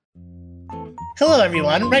Hello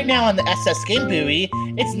everyone, right now on the SS Game Buoy,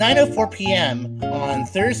 it's 9:04 p.m. on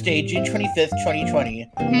Thursday, June 25th, 2020.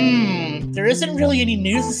 There isn't really any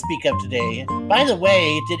news to speak of today. By the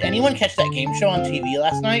way, did anyone catch that game show on TV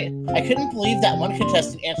last night? I couldn't believe that one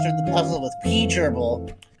contestant answered the puzzle with P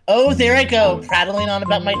gerbil. Oh, there I go, prattling on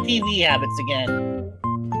about my TV habits again.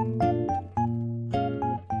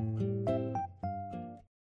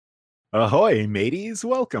 Ahoy, mateys!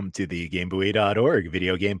 Welcome to the GameBuoy.org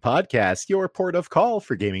video game podcast, your port of call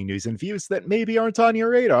for gaming news and views that maybe aren't on your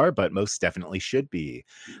radar, but most definitely should be.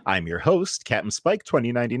 I'm your host, Captain Spike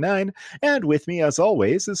 2099, and with me, as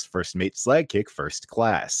always, is First Mate Slagkick First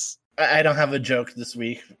Class. I don't have a joke this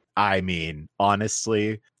week. I mean,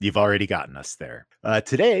 honestly, you've already gotten us there.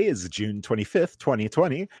 Today is June 25th,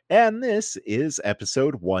 2020, and this is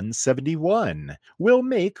episode 171. We'll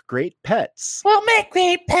make great pets. We'll make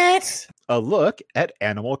great pets! A look at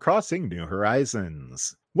Animal Crossing New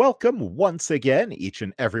Horizons. Welcome once again, each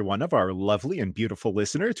and every one of our lovely and beautiful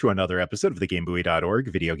listener, to another episode of the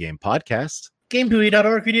GameBuoy.org video game podcast.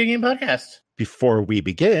 GameBuoy.org video game podcast. Before we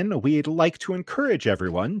begin, we'd like to encourage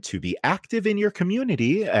everyone to be active in your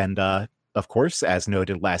community and, of course, as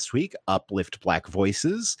noted last week, uplift Black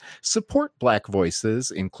voices, support Black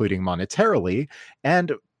voices, including monetarily,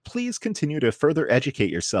 and please continue to further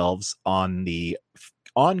educate yourselves on the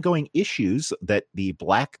ongoing issues that the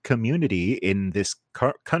Black community in this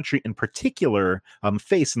country in particular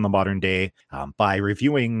face in the modern day by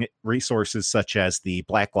reviewing resources such as the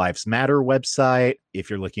Black Lives Matter website. If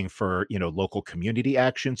you're looking for, local community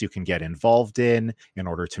actions you can get involved in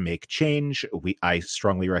order to make change, I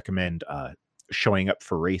strongly recommend Showing Up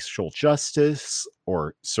for Racial Justice,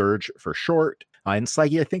 or SURJ for short. And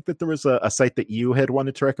Slaggy, I think that there was a site that you had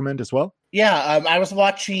wanted to recommend as well. Yeah, I was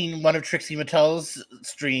watching one of Trixie Mattel's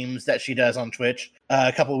streams that she does on Twitch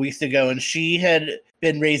a couple of weeks ago, and she had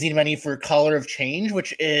been raising money for Color of Change,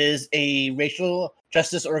 which is a racial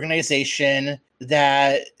justice organization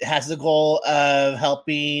that has the goal of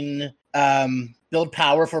helping build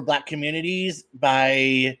power for Black communities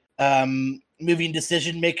by moving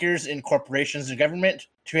decision makers in corporations and government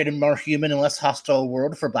to create a more human and less hostile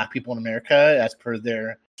world for Black people in America, as per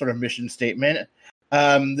their sort of mission statement.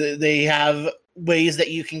 They have ways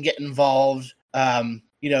that you can get involved,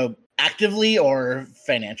 actively or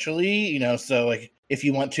financially, so like if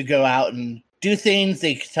you want to go out and do things,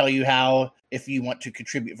 they tell you how. If you want to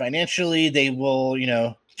contribute financially, they will,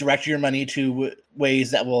 direct your money to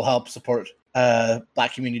ways that will help support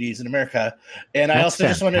Black communities in America. And I also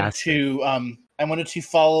just wanted to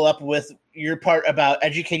follow up with your part about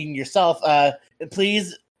educating yourself.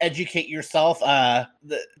 Please educate yourself.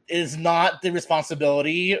 It is not the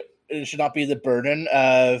responsibility, it should not be the burden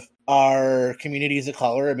of our communities of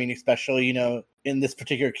color. I mean, especially, in this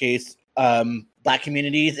particular case, Black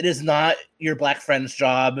communities. It is not your Black friend's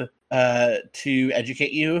job to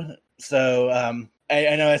educate you. So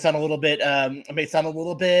I know I sound a little bit, it may sound a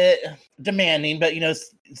little bit demanding, but,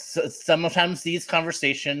 sometimes these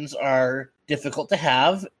conversations are difficult to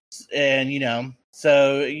have. And,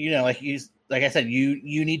 so, like I said,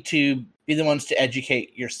 you need to be the ones to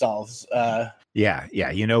educate yourselves. Yeah.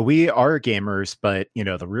 We are gamers, but,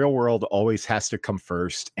 the real world always has to come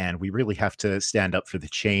first. And we really have to stand up for the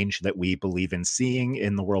change that we believe in seeing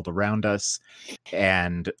in the world around us.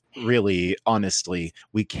 And really, honestly,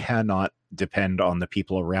 we cannot depend on the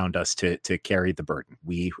people around us to carry the burden.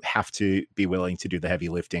 We have to be willing to do the heavy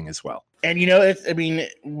lifting as well. And,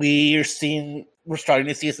 we're starting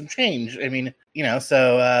to see some change.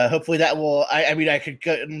 So hopefully that will, I could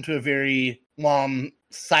go into a very long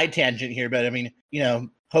side tangent here, but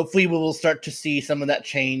hopefully we will start to see some of that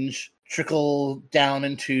change trickle down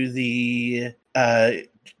into the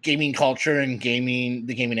gaming culture and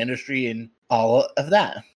the gaming industry and all of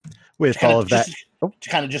that. To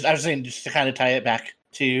kind of tie it back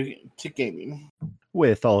to gaming.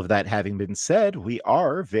 With all of that having been said, we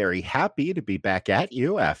are very happy to be back at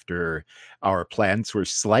you after our plans were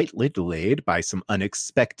slightly delayed by some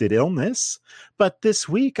unexpected illness. But this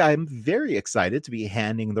week, I'm very excited to be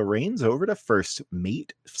handing the reins over to First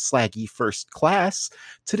Mate Slaggy First Class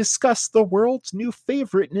to discuss the world's new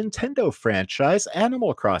favorite Nintendo franchise,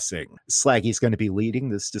 Animal Crossing. Slaggy's going to be leading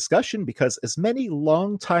this discussion because, as many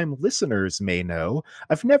longtime listeners may know,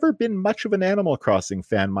 I've never been much of an Animal Crossing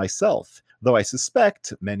fan myself, though I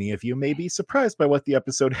suspect many of you may be surprised by what the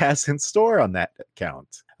episode has in store on that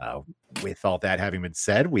account. With all that having been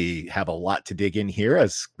said, we have a lot to dig in here,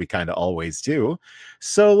 as we kind of always do.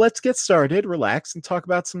 So let's get started, relax, and talk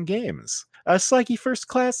about some games. Slaggy First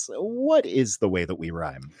Class, what is the way that we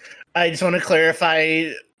rhyme? I just want to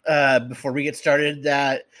clarify before we get started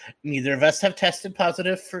that neither of us have tested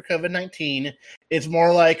positive for COVID-19. It's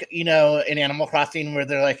more like, in Animal Crossing where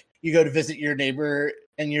they're like, you go to visit your neighbor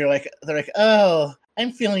and they're like, oh,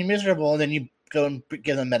 I'm feeling miserable. And then you go and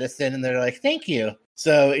give them medicine and they're like, thank you.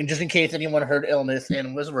 So just in case anyone heard illness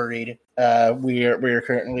and was worried, we're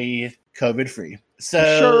currently COVID free. So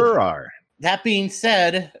sure are. That being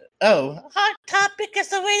said, hot topic is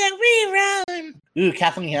the way that we run. Ooh,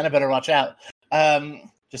 Kathleen Hanna better watch out.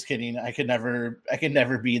 Just kidding. I could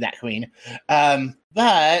never be that queen.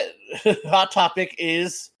 But hot topic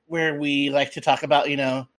is where we like to talk about,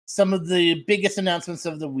 some of the biggest announcements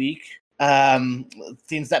of the week,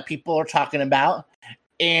 things that people are talking about.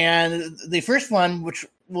 And the first one, which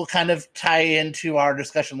will kind of tie into our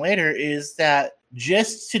discussion later, is that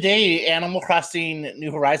just today, Animal Crossing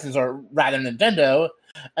New Horizons, or rather Nintendo,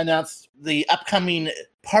 announced the upcoming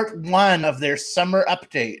part 1 of their summer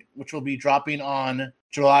update, which will be dropping on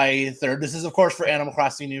July 3rd. This is, of course, for Animal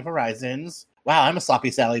Crossing New Horizons. Wow, I'm a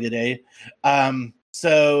sloppy Sally today.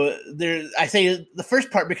 So I say the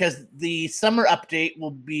first part because the summer update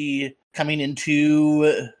will be coming in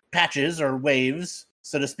 2 patches or waves,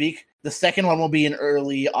 so to speak. The second one will be in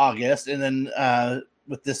early August, and then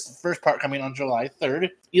with this first part coming on July 3rd,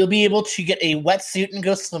 you'll be able to get a wetsuit and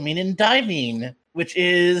go swimming and diving, which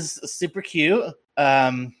is super cute.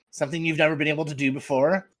 Something you've never been able to do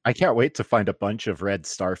before. I can't wait to find a bunch of red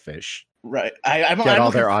starfish. Right. I'm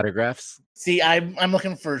all their autographs. See, I'm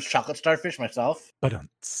looking for chocolate starfish myself. But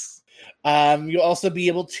you'll also be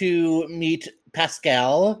able to meet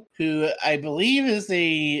Pascal, who I believe is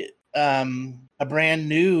a brand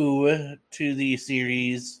new to the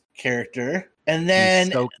series character. And then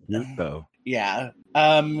he's so cute, though. Yeah.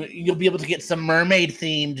 You'll be able to get some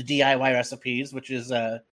mermaid-themed DIY recipes, which is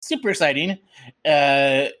super exciting.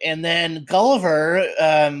 And then Gulliver,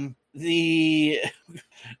 the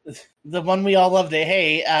one we all love to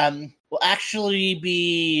hate, will actually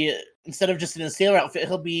be, instead of just in a sailor outfit,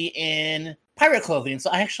 he'll be in pirate clothing. So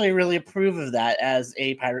I actually really approve of that as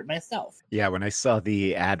a pirate myself. Yeah, when I saw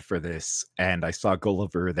the ad for this and I saw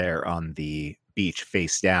Gulliver there on the beach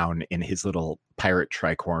face down in his little pirate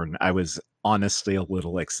tricorn, I was honestly a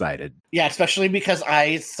little excited. Yeah, especially because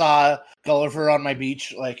I saw Gulliver on my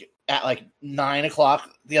beach at 9 o'clock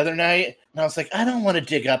the other night, and I was like, I don't want to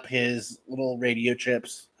dig up his little radio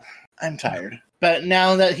chips. I'm tired. But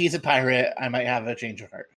now that he's a pirate, I might have a change of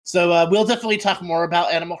heart. So we'll definitely talk more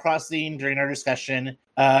about Animal Crossing during our discussion.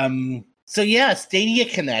 So yeah, Stadia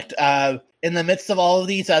Connect. In the midst of all of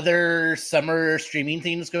these other summer streaming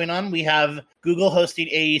things going on, we have Google hosting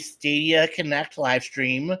a Stadia Connect live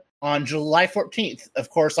stream on July 14th, of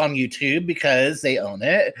course, on YouTube because they own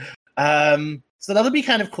it. So that'll be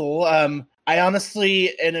kind of cool. I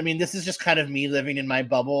honestly, and I mean, this is just kind of me living in my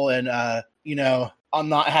bubble and, I'm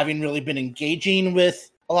not having really been engaging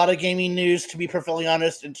with a lot of gaming news, to be perfectly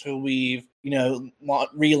honest, until we've,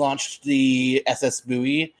 relaunched the SS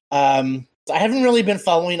Buoy. So I haven't really been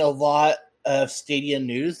following a lot of Stadia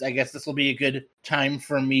news. I guess this will be a good time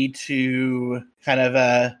for me to kind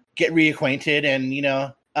of get reacquainted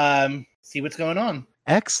and, see what's going on.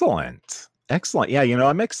 Excellent. Yeah,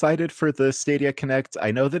 I'm excited for the Stadia Connect.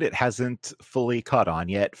 I know that it hasn't fully caught on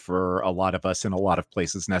yet for a lot of us in a lot of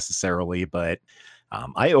places necessarily, but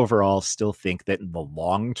I overall still think that in the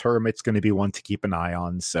long term, it's going to be one to keep an eye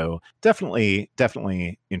on. So definitely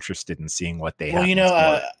interested in seeing what they have.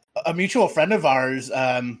 Well, a mutual friend of ours,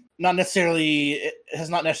 has not necessarily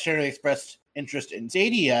expressed interest in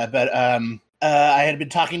Stadia, but I had been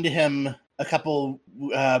talking to him about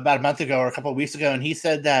a month ago or a couple of weeks ago, and he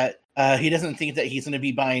said that he doesn't think that he's going to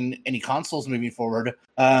be buying any consoles moving forward.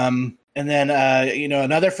 And then,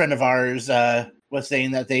 another friend of ours was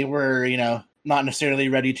saying that they were, not necessarily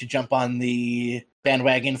ready to jump on the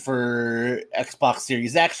bandwagon for Xbox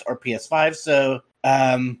Series X or PS5. So,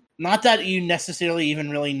 not that you necessarily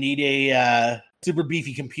even really need a super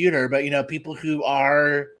beefy computer, but, people who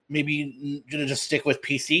are maybe going to just stick with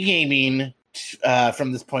PC gaming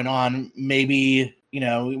from this point on, maybe,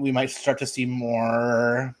 we might start to see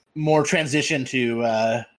more transition to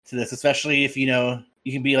this, especially if, you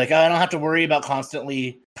can be like, oh, I don't have to worry about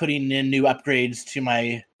constantly putting in new upgrades to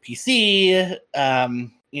my PC,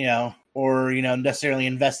 or, necessarily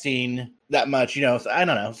investing that much, so I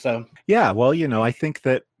don't know. So, yeah, well, I think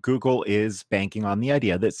that Google is banking on the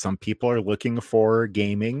idea that some people are looking for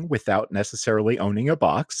gaming without necessarily owning a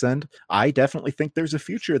box. And I definitely think there's a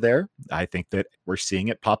future there. I think that we're seeing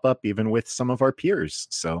it pop up even with some of our peers.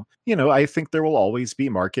 So, I think there will always be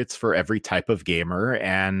markets for every type of gamer.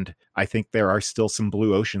 And I think there are still some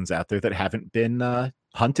blue oceans out there that haven't been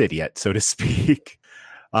hunted yet, so to speak.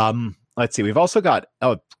 let's see. We've also got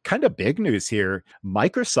kind of big news here.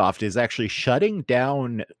 Microsoft is actually shutting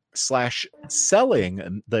down slash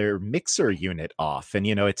selling their Mixer unit off. And,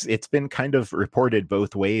 it's been kind of reported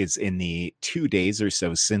both ways in the 2 days or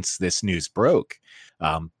so since this news broke.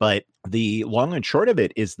 But the long and short of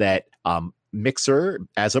it is that Mixer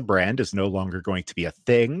as a brand is no longer going to be a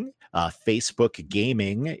thing. Facebook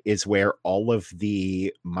Gaming is where all of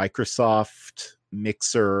the Microsoft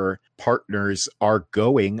Mixer partners are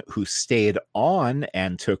going, who stayed on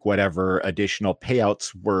and took whatever additional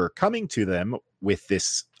payouts were coming to them with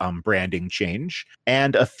this branding change.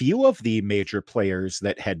 And a few of the major players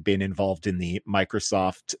that had been involved in the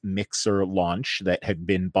Microsoft Mixer launch that had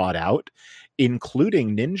been bought out,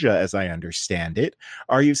 including Ninja, as I understand it,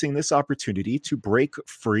 are using this opportunity to break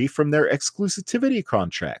free from their exclusivity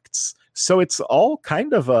contracts. So it's all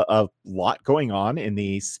kind of a lot going on in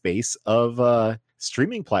the space of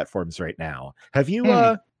streaming platforms right now. Have you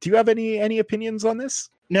do you have any opinions on this?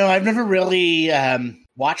 No, I've never really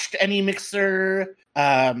watched any Mixer.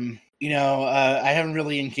 I haven't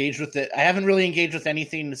really engaged with it. I haven't really engaged with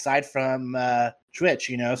anything aside from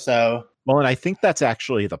Twitch, so. Well, and I think that's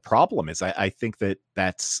actually the problem is I think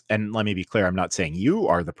that's, and let me be clear, I'm not saying you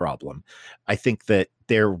are the problem. I think that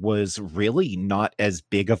there was really not as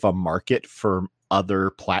big of a market for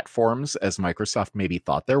other platforms as Microsoft maybe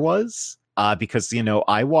thought there was. Because,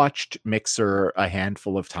 I watched Mixer a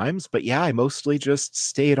handful of times, but yeah, I mostly just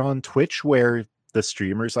stayed on Twitch where the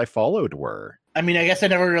streamers I followed were. I mean, I guess I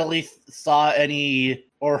never really saw any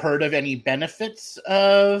or heard of any benefits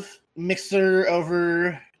of Mixer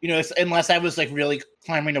over, unless I was like really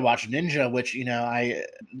clamoring to watch Ninja, which, I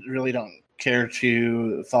really don't care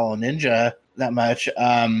to follow Ninja that much.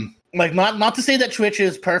 Not to say that Twitch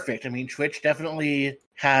is perfect. I mean, Twitch definitely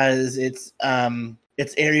has its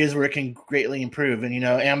areas where it can greatly improve. And,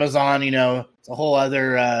 Amazon, it's a whole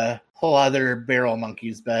other barrel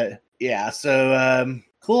monkeys, but yeah. So,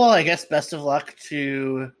 cool. I guess best of luck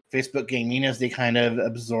to Facebook Gaming as they kind of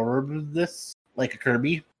absorb this like a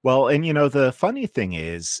Kirby. Well, and the funny thing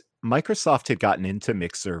is Microsoft had gotten into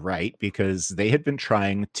Mixer, right? Because they had been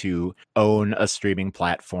trying to own a streaming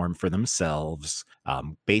platform for themselves,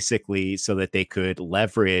 basically so that they could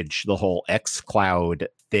leverage the whole xCloud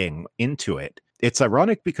thing into it. It's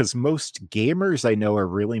ironic because most gamers I know are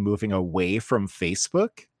really moving away from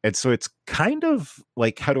Facebook. And so it's kind of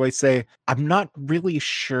like, how do I say? I'm not really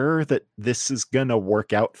sure that this is going to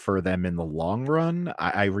work out for them in the long run.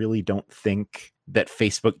 I really don't think that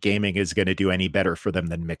Facebook Gaming is going to do any better for them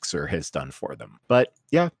than Mixer has done for them. But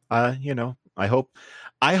yeah, I hope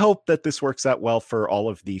that this works out well for all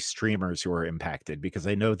of the streamers who are impacted, because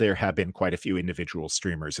I know there have been quite a few individual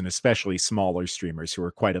streamers and especially smaller streamers who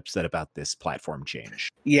are quite upset about this platform change.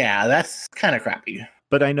 Yeah, that's kind of crappy.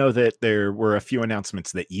 But I know that there were a few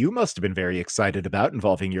announcements that you must have been very excited about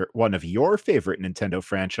involving one of your favorite Nintendo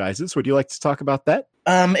franchises. Would you like to talk about that?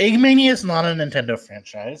 Eggmania is not a Nintendo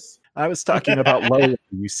franchise. I was talking about Lola,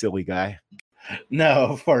 you silly guy. No,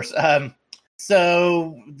 of course.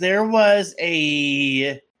 So there was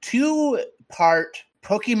a 2-part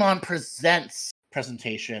Pokemon Presents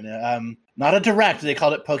presentation. Not a direct, they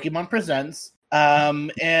called it Pokemon Presents.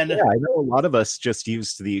 And yeah, I know a lot of us just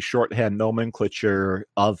used the shorthand nomenclature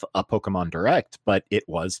of a Pokemon Direct, but it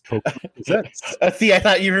was Pokemon Presents. See, I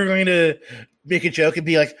thought you were going to make a joke and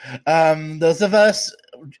be like, those of us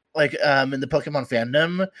like in the Pokemon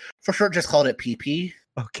fandom for short just called it PP.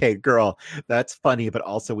 Okay, girl, that's funny, but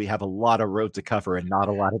also we have a lot of road to cover and not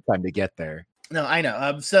a lot of time to get there. No, I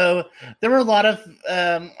know. So there were a lot of,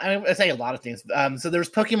 I say a lot of things. So there was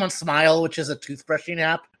Pokemon Smile, which is a toothbrushing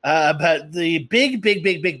app. But the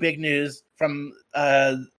big news from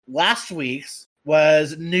last week's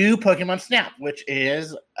was new Pokemon Snap, which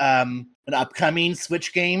is an upcoming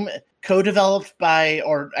Switch game co-developed by,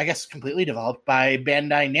 or I guess completely developed by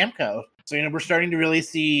Bandai Namco. So, we're starting to really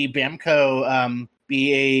see Bamco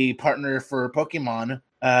be a partner for Pokemon.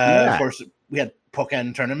 Of course, we had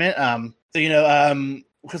Pokken Tournament.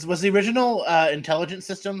 Because was the original Intelligent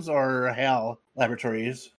Systems or HAL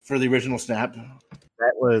Laboratories for the original Snap?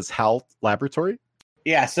 That was HAL Laboratory?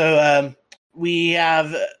 Yeah, so we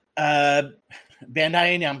have Bandai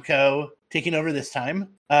Namco taking over this time.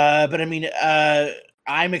 But I mean,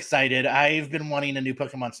 I'm excited. I've been wanting a new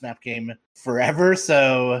Pokemon Snap game forever,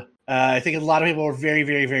 so I think a lot of people are very,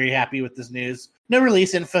 very, very happy with this news. No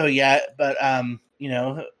release info yet, but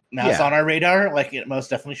now it's on our radar, like it most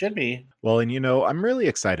definitely should be. Well, and I'm really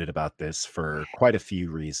excited about this for quite a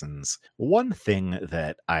few reasons. One thing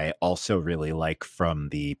that I also really like from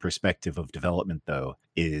the perspective of development, though,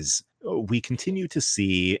 is we continue to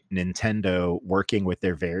see Nintendo working with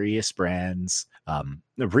their various brands,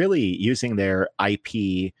 really using their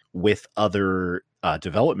IP with other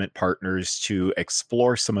development partners to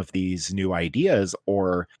explore some of these new ideas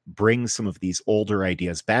or bring some of these older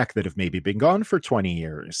ideas back that have maybe been gone for 20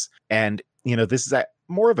 years. And, this is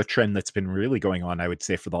more of a trend that's been really going on, I would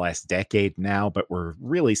say, for the last decade now, but we're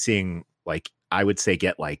really seeing, I would say,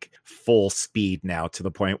 get full speed now, to the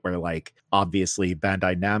point where obviously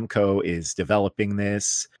Bandai Namco is developing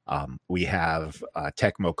this. We have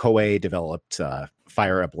Tecmo Koei developed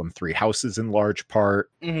Fire Emblem Three Houses in large part.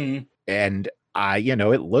 Mm-hmm. And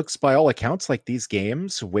it looks by all accounts like these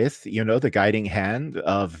games with, the guiding hand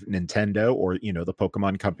of Nintendo or, the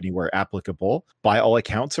Pokemon Company where applicable, by all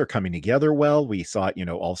accounts are coming together well. We saw it,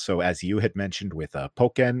 also, as you had mentioned, with a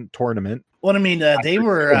Pokken tournament. Well, I mean,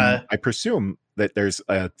 I presume that there's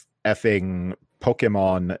a effing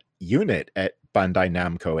Pokemon unit at Bandai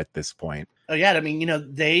Namco at this point. Oh, yeah. I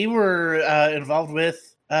mean, they were involved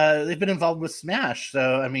with they've been involved with Smash,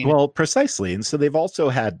 so I mean, well, precisely, and so they've also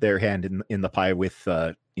had their hand in the pie with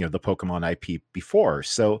the Pokemon IP before,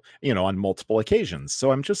 so on multiple occasions.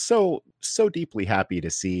 So I'm just so deeply happy to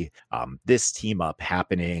see this team up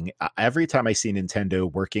happening. Every time I see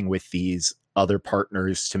Nintendo working with these other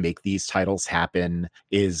partners to make these titles happen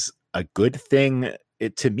is a good thing.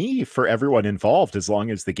 To me, for everyone involved, as long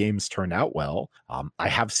as the games turn out well. I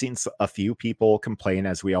have seen a few people complain,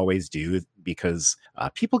 as we always do, because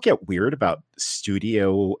people get weird about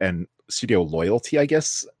studio loyalty, I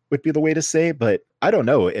guess would be the way to say. But I don't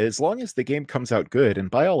know, as long as the game comes out good, and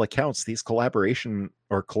by all accounts, these collaboration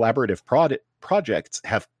or collaborative projects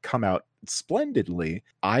have come out splendidly,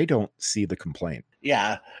 I don't see the complaint.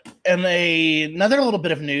 Yeah. And another little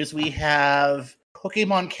bit of news, we have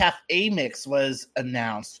Pokemon Cafe Mix was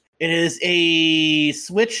announced. It is a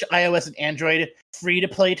Switch, iOS, and Android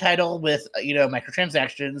free-to-play title with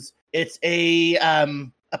microtransactions. It's a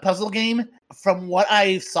puzzle game. From what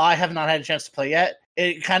I saw, I have not had a chance to play yet.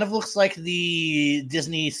 It kind of looks like the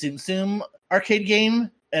Disney Tsum Tsum arcade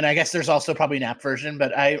game, and I guess there's also probably an app version,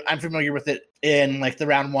 but I'm familiar with it in the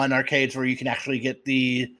round one arcades where you can actually get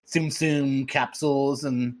the Tsum Tsum capsules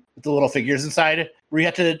and the little figures inside, where you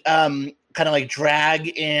have to kind of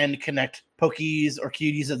drag and connect Pokies or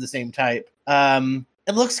Cuties of the same type.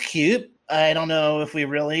 It looks cute. I don't know if we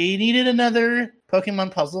really needed another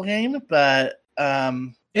Pokemon puzzle game, but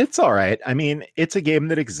it's all right. I mean, it's a game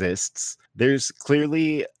that exists. There's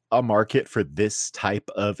clearly a market for this type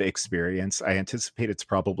of experience. I anticipate it's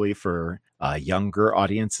probably for younger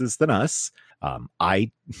audiences than us. Tsum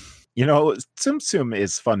Tsum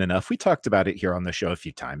is fun enough. We talked about it here on the show a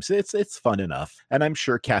few times. It's fun enough, and I'm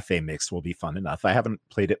sure Cafe Mix will be fun enough. I haven't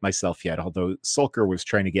played it myself yet, although Sulker was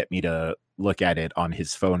trying to get me to look at it on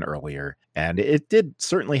his phone earlier, and it did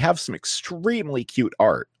certainly have some extremely cute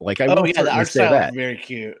art. The art style is very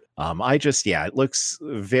cute. It looks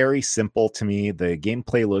very simple to me. The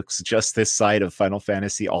gameplay looks just this side of Final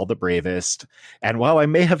Fantasy All the Bravest, and while I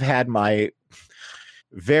may have had my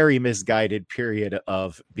very misguided period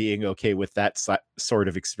of being okay with that sort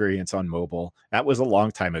of experience on mobile, that was a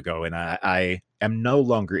long time ago, and I am no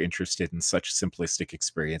longer interested in such simplistic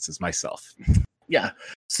experiences myself. Yeah.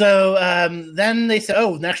 So then they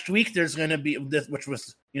said, next week there's going to be this, which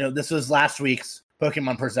was, this was last week's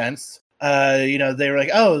Pokemon Presents. They were like,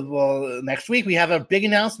 next week we have a big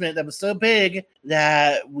announcement that was so big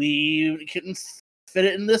that we couldn't fit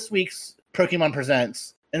it in this week's Pokemon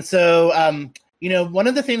Presents. And so, one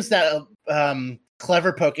of the things that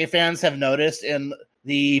clever Poke fans have noticed in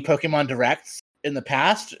the Pokemon Directs in the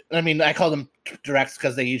past, I mean, I call them Directs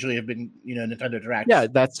because they usually have been, Nintendo Directs. Yeah,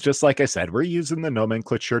 that's just like I said. We're using the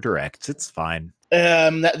nomenclature Directs. It's fine.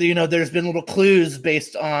 There's been little clues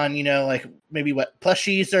based on, maybe what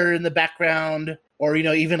plushies are in the background, or,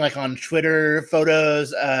 even on Twitter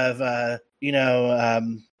photos of,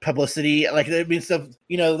 publicity.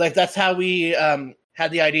 That's how we had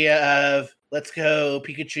the idea of Let's Go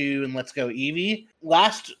Pikachu and Let's Go Eevee.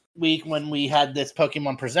 Last week when we had this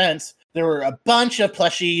Pokemon Presents, there were a bunch of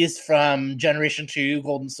plushies from Generation 2,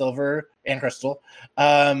 Gold and Silver, and Crystal.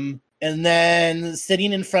 And then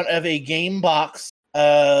sitting in front of a game box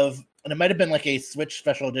of, and it might have been a Switch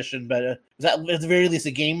special edition, but at the very least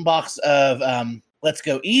a game box of Let's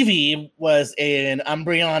Go Eevee was an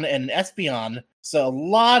Umbreon and an Espeon. So a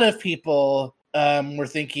lot of people were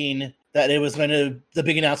thinking that the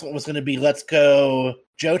big announcement was going to be Let's Go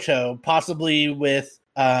Johto, possibly with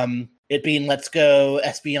it being Let's Go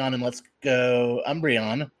Espeon and Let's Go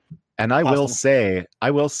Umbreon. And I will say,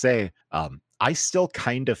 I still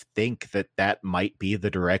kind of think that might be the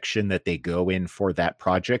direction that they go in for that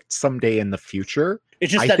project someday in the future.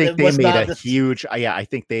 It's just I that think it they was made not a the huge, yeah, I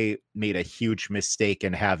think they made a huge mistake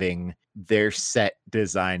in having their set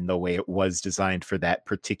design the way it was designed for that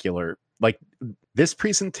particular, like, this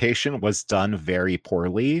presentation was done very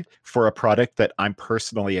poorly for a product that I'm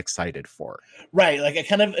personally excited for. right. Like it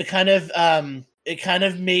kind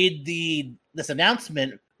of made this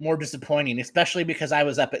announcement more disappointing, especially because I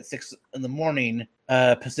was up at 6 in the morning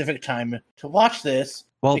Pacific time to watch this.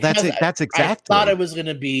 Well, Because that's I thought exactly. it was going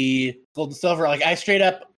to be gold and silver. Like I straight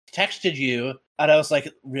up texted you, and I was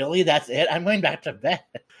like, "Really? That's it? I'm going back to bed."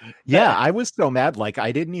 Yeah, But I was so mad. Like,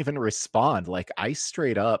 I didn't even respond. Like, I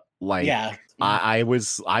straight up, like, yeah, I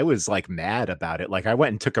was like mad about it. Like, I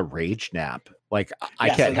went and took a rage nap. Like, I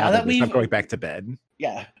yeah. So can't now handle that this. I'm going back to bed.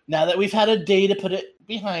 now that we've had a day to put it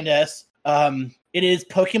behind us, it is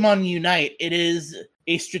Pokemon Unite. It is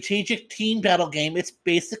a strategic team battle game. It's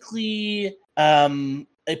basically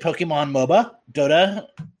a Pokemon MOBA, Dota,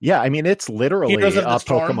 Yeah, I mean, it's Heroes literally of the a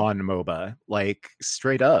Storm. Pokemon MOBA, like,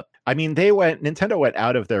 straight up. I mean, Nintendo went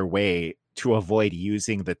out of their way to avoid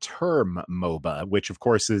using the term MOBA, which of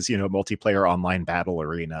course is, multiplayer online battle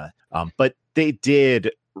arena. But they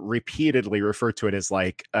did repeatedly refer to it as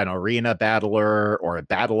like an arena battler or a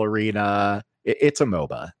battle arena. It's a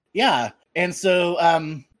MOBA. Yeah, and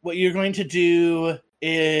so what you're going to do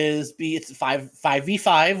is it's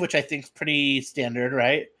 5v5, which I think is pretty standard,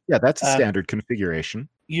 right? Yeah, that's a standard configuration.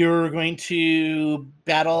 You're going to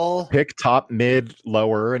battle, pick top, mid,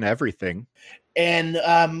 lower, and everything. and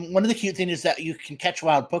one of the cute things is that you can catch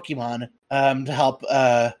wild Pokemon to help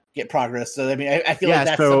get progress. So I mean, I feel like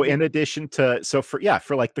that's so something... in addition to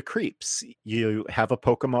for like the creeps, you have a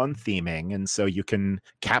Pokemon theming, and so you can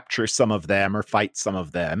capture some of them or fight some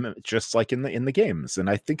of them, just like in the games. And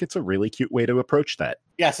I think it's a really cute way to approach that.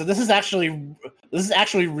 Yeah, so this is actually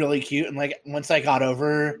really cute. And like once I got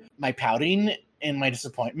over my pouting and my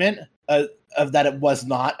disappointment of that it was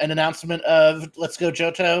not an announcement of Let's Go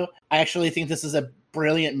Johto, I actually think this is a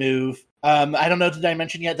brilliant move. I don't know, did I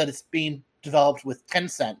mention yet that it's being developed with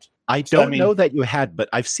Tencent? I don't know that you had, but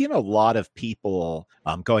I've seen a lot of people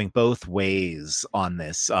going both ways on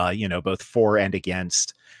this, both for and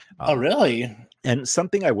against. Oh, really? And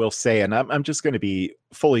something I will say, and I'm just going to be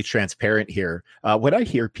fully transparent here, when I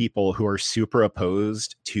hear people who are super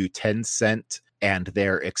opposed to Tencent and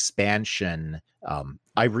their expansion,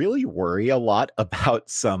 I really worry a lot about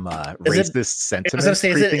some racist sentiment. Is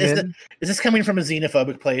this coming from a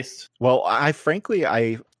xenophobic place? Well,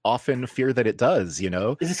 I often fear that it does,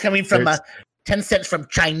 Is this coming from Tencent from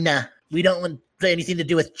China? We don't want anything to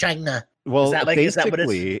do with China. Well,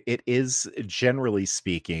 basically, it is, generally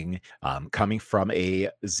speaking, coming from a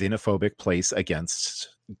xenophobic place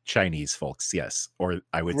against Chinese folks, yes. Or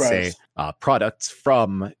I would say products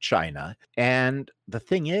from China. And the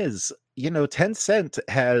thing is, Tencent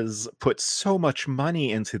has put so much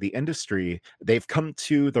money into the industry. They've come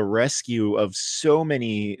to the rescue of so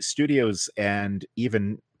many studios and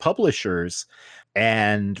even publishers.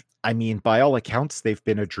 And I mean, by all accounts, they've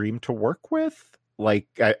been a dream to work with. Like,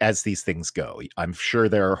 as these things go, I'm sure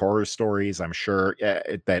there are horror stories. I'm sure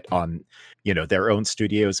that on, their own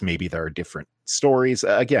studios, maybe there are different stories.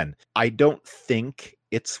 Again, I don't think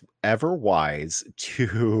it's ever wise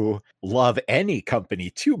to love any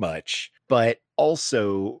company too much, but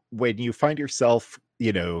also when you find yourself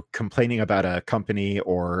complaining about a company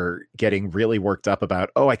or getting really worked up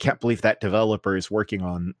about, oh, I can't believe that developer is working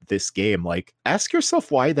on this game. Like, ask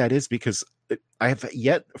yourself why that is, because I have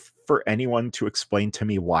yet for anyone to explain to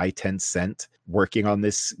me why Tencent working on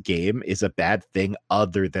this game is a bad thing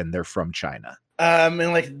other than they're from China. And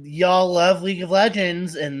like, y'all love League of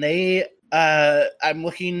Legends, and I'm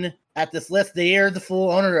looking at this list. They are the full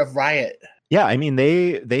owner of Riot. Yeah, I mean,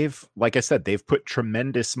 they've like I said, they've put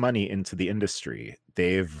tremendous money into the industry.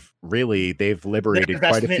 They've liberated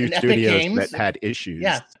quite a few studios that had issues.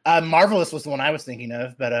 Yeah, Marvelous was the one I was thinking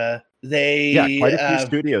of, but quite a few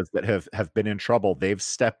studios that have been in trouble. They've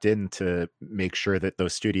stepped in to make sure that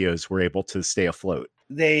those studios were able to stay afloat.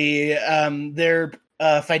 Their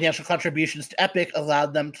financial contributions to Epic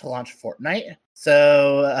allowed them to launch Fortnite.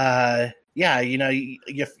 So your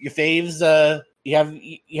faves, you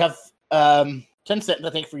have Tencent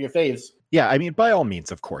to thank for your faves. Yeah, I mean, by all means,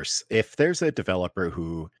 of course, if there's a developer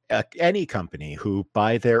who, any company who,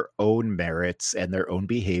 by their own merits and their own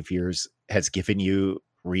behaviors, has given you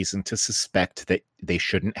reason to suspect that they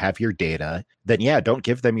shouldn't have your data, then yeah, don't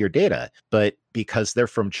give them your data. But because they're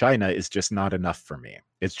from China is just not enough for me.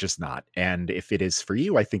 It's just not. And if it is for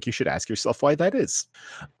you, I think you should ask yourself why that is.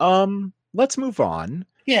 let's move on.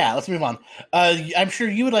 Yeah, let's move on. I'm sure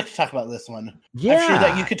you would like to talk about this one. Yeah. I'm sure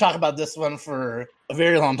that you could talk about this one for a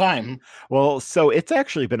very long time. Well, so it's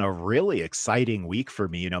actually been a really exciting week for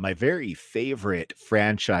me. My very favorite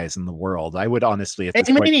franchise in the world. I would honestly at this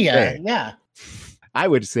point say, yeah. I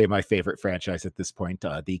would say my favorite franchise at this point,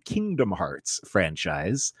 the Kingdom Hearts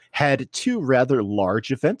franchise, had two rather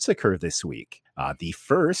large events occur this week. The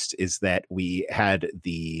first is that we had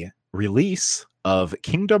the release of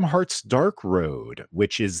Kingdom Hearts Dark Road,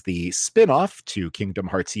 which is the spin-off to Kingdom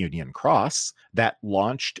Hearts Union Cross that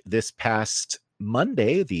launched this past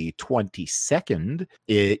Monday, the 22nd.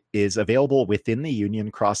 It is available within the Union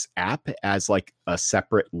Cross app as like a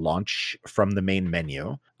separate launch from the main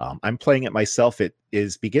menu. I'm playing it myself. It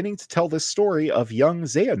is beginning to tell the story of young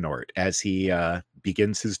Xehanort as he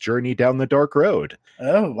begins his journey down the Dark Road.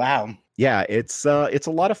 Oh, wow. Yeah, it's a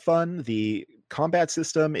lot of fun. The combat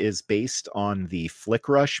system is based on the Flick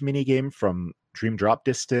Rush minigame from Dream Drop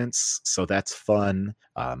Distance, so that's fun.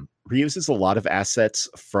 Reuses a lot of assets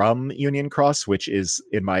from Union Cross, which is,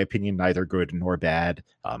 in my opinion, neither good nor bad.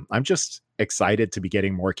 I'm just excited to be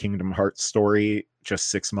getting more Kingdom Hearts story just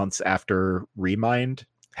 6 months after Remind.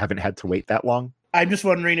 Haven't had to wait that long. I'm just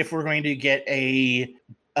wondering if we're going to get a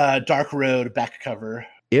Dark Road back cover.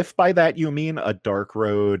 If by that you mean a Dark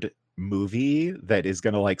Road movie that is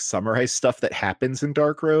going to like summarize stuff that happens in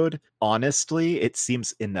Dark Road, honestly, it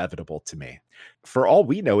seems inevitable to me. For all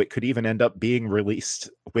we know, it could even end up being released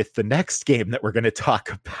with the next game that we're going to talk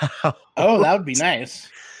about. Oh, that would be nice.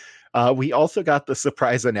 We also got the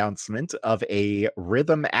surprise announcement of a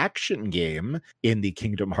rhythm action game in the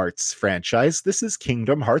Kingdom Hearts franchise. This is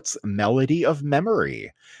Kingdom Hearts Melody of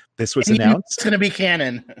Memory. This was announced. It's going to be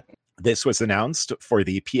canon. This was announced for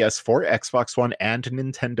the PS4, Xbox One, and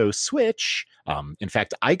Nintendo Switch. In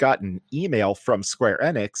fact, I got an email from Square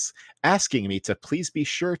Enix asking me to please be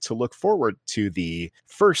sure to look forward to the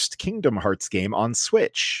first Kingdom Hearts game on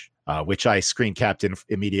Switch, which I screen capped and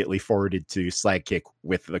immediately forwarded to Slagkick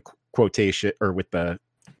with the quotation or with the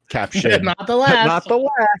caption. Not the last. Not the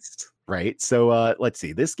last. Right. So let's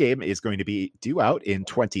see. This game is going to be due out in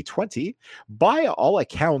 2020. By all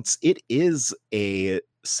accounts, it is a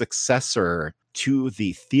successor to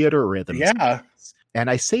the Theater Rhythm. Yeah. And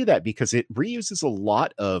I say that because it reuses a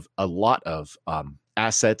lot of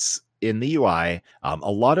assets in the UI.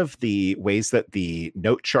 A lot of the ways that the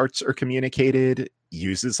note charts are communicated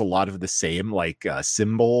uses a lot of the same like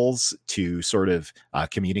symbols to sort of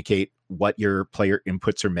communicate what your player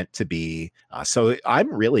inputs are meant to be. So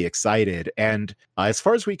I'm really excited. And as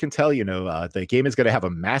far as we can tell, the game is going to have a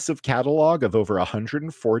massive catalog of over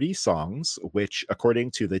 140 songs, which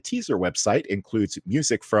according to the teaser website includes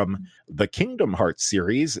music from the Kingdom Hearts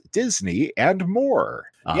series, Disney, and more.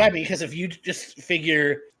 Yeah, because if you just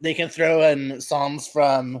figure they can throw in songs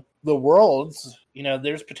from the worlds,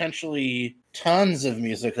 there's potentially tons of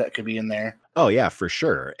music that could be in there. Oh, yeah, for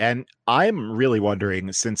sure. And I'm really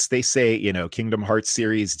wondering, since they say, Kingdom Hearts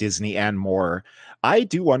series, Disney, and more, I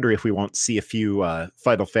do wonder if we won't see a few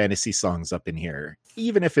Final Fantasy songs up in here.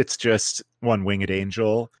 Even if it's just one Winged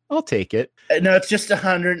Angel, I'll take it. No, it's just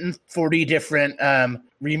 140 different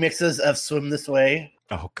remixes of Swim This Way.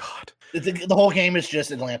 Oh, God. The whole game is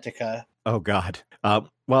just Atlantica. Oh, God.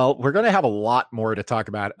 Well, we're going to have a lot more to talk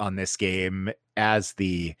about on this game as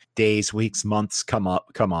the days, weeks, months come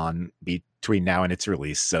on between now and its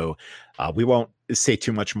release. So we won't say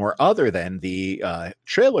too much more other than the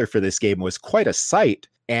trailer for this game was quite a sight.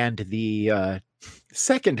 And the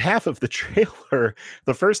second half of the trailer,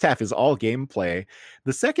 the first half is all gameplay.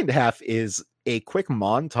 The second half is a quick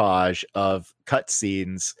montage of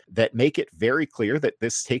cutscenes that make it very clear that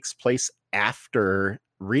this takes place after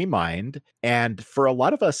Remind. And for a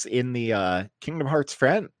lot of us in the Kingdom Hearts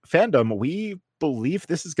fandom, we believe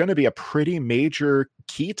this is going to be a pretty major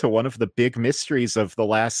key to one of the big mysteries of the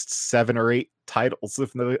last 7 or 8 titles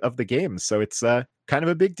of the game. So it's kind of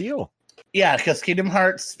a big deal. Yeah, because Kingdom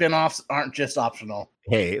Hearts spin-offs aren't just optional.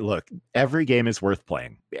 Hey, look, every game is worth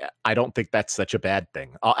playing. Yeah, I don't think that's such a bad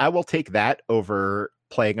thing. I will take that over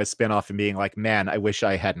playing a spin-off and being like, man, I wish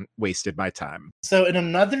I hadn't wasted my time. So in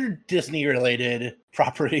another Disney-related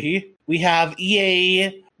property, we have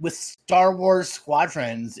EA with Star Wars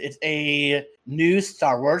Squadrons. It's a new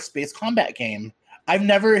Star Wars space combat game. I've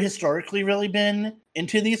never historically really been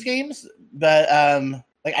into these games, but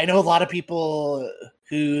I know a lot of people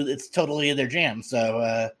who it's totally their jam.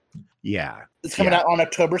 So yeah, it's coming out on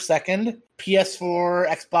October 2nd, PS4,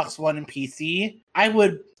 Xbox One, and PC. I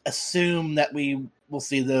would assume that we will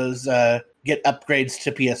see those get upgrades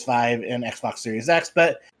to PS5 and Xbox Series X,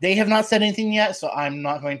 but they have not said anything yet, so I'm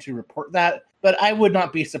not going to report that. But I would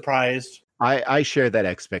not be surprised. I share that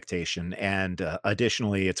expectation. And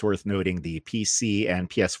additionally, it's worth noting the PC and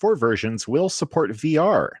PS4 versions will support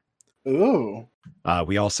VR. Ooh.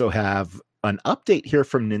 We also have an update here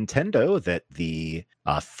from Nintendo that the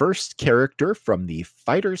first character from the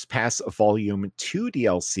Fighters Pass Volume 2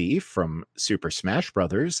 DLC from Super Smash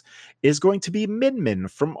Bros. Is going to be Min Min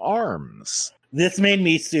from ARMS. This made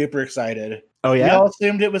me super excited. Oh, We yeah? all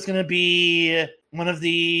assumed it was going to be one of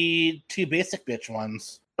the 2 basic bitch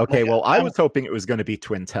ones. Okay, Like, well, I was hoping it was going to be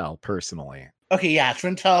Twintel, personally. Okay, yeah,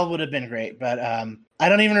 Twintel would have been great, but I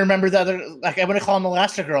don't even remember the other. Like, I want to call them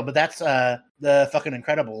Elastigirl, but that's the fucking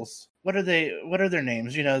Incredibles. What are they? What are their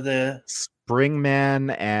names? You know, the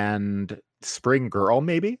Springman and Spring Girl,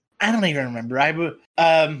 maybe? I don't even remember.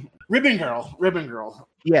 Ribbon Girl,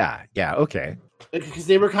 Yeah, okay. because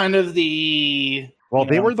they were kind of the. Well, you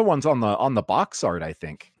they know, were the ones on the box art, I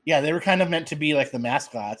think. Yeah, they were kind of meant to be like the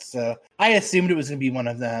mascots, so I assumed it was going to be one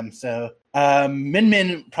of them. So Min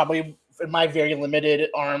Min, probably in my very limited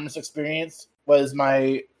ARMS experience, was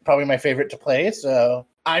probably my favorite to play. So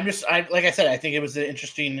like I said, I think it was an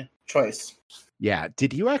interesting choice. Yeah.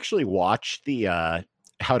 Did you actually watch the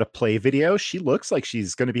how to play video? She looks like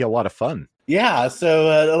she's going to be a lot of fun. Yeah, so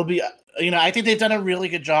it'll be. I think they've done a really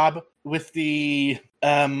good job with the.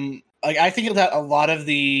 I think that a lot of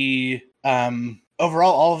the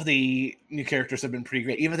overall, all of the new characters have been pretty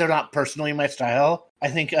great. Even though they're not personally my style, I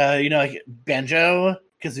think like Banjo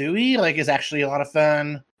Kazooie is actually a lot of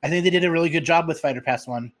fun. I think they did a really good job with Fighter Pass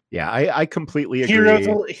 1. Yeah, I completely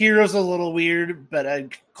agree. Hero's a little weird, but a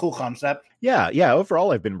cool concept. Yeah.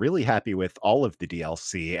 Overall, I've been really happy with all of the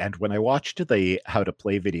DLC. And when I watched the how to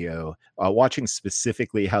play video, watching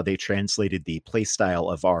specifically how they translated the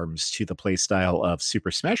playstyle of ARMS to the playstyle of Super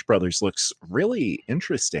Smash Brothers looks really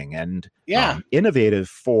interesting and innovative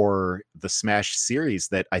for the Smash series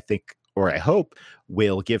that I think, or I hope,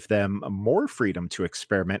 will give them more freedom to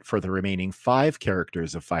experiment for the remaining 5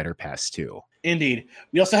 characters of Fighter Pass 2. Indeed.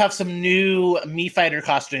 We also have some new Mii Fighter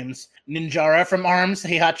costumes. Ninjara from ARMS,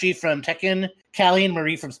 Heihachi from Tekken, Callie and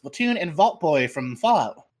Marie from Splatoon, and Vault Boy from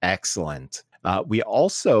Fallout. Excellent. We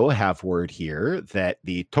also have word here that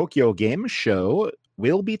the Tokyo Game Show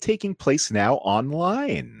will be taking place now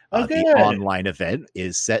online. The online event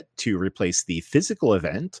is set to replace the physical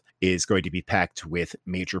event, is going to be packed with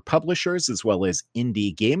major publishers as well as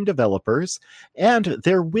indie game developers, and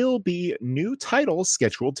there will be new titles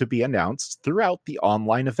scheduled to be announced throughout the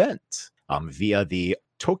online event via the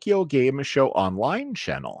Tokyo Game Show online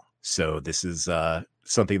channel. So this is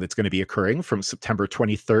something that's going to be occurring from September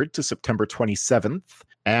 23rd to September 27th.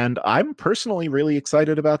 And I'm personally really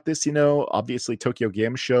excited about this. Obviously, Tokyo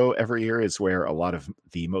Game Show every year is where a lot of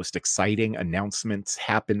the most exciting announcements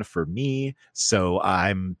happen for me. So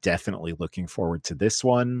I'm definitely looking forward to this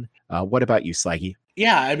one. What about you, Slaggy?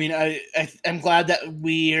 Yeah, I mean, I'm glad that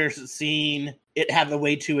we are seeing it have a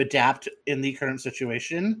way to adapt in the current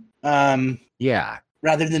situation. Yeah.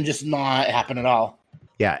 Rather than just not happen at all.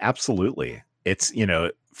 Yeah, absolutely. It's,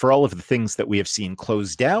 for all of the things that we have seen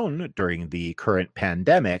close down during the current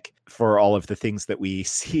pandemic, for all of the things that we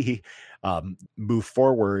see move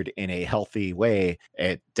forward in a healthy way,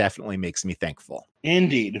 it definitely makes me thankful.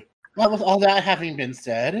 Indeed. Well, with all that having been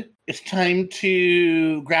said, it's time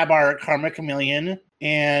to grab our Karma Chameleon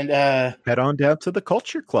and head on down to the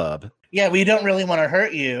Culture Club. Yeah, we don't really want to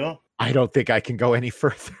hurt you. I don't think I can go any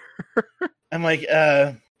further. I'm like,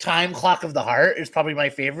 Time Clock of the Heart is probably my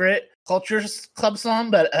favorite Culture Club song,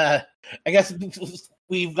 but I guess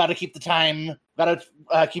we've got to keep the time,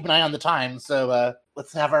 keep an eye on the time. So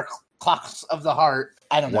let's have our Clocks of the Heart.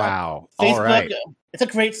 I don't know. Wow. Facebook, all right. It's a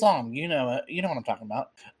great song. You know what I'm talking about.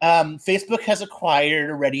 Facebook has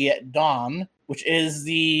acquired Ready at Dawn, which is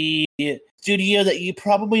the studio that you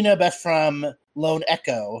probably know best from Lone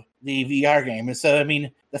Echo, the VR game. And so, I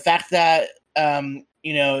mean, the fact that,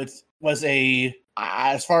 it was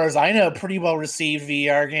as far as I know, pretty well received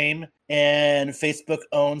VR game, and Facebook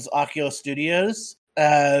owns Oculus Studios,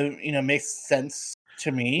 makes sense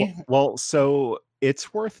to me. Well, so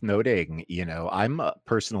it's worth noting, I'm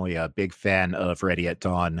personally a big fan of Ready at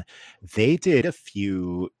Dawn. They did a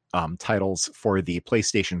few titles for the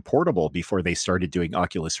PlayStation Portable before they started doing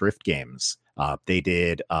Oculus Rift games. They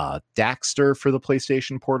did Daxter for the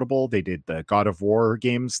PlayStation Portable. They did the God of War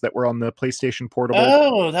games that were on the PlayStation Portable.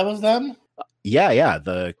 Oh, that was them? Yeah.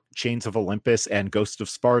 The Chains of Olympus and Ghost of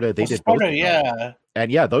Sparta. They did Sparta, both of them. yeah.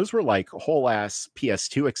 And yeah, those were like whole ass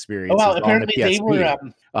PS2 experiences. Oh, wow, apparently on the PSP. they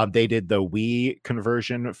were. They did the Wii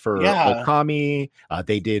conversion for Okami.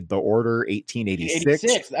 They did the Order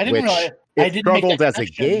 1886. I didn't realize. It struggled as a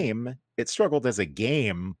game. It struggled as a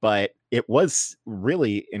game, but it was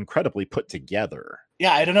really incredibly put together.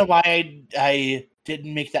 Yeah, I don't know why I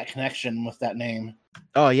didn't make that connection with that name.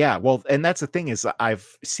 Oh yeah, well, and that's the thing is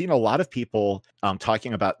I've seen a lot of people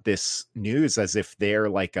talking about this news as if they're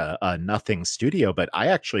like a nothing studio, but I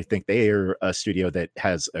actually think they are a studio that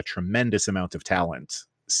has a tremendous amount of talent.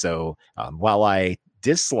 So while I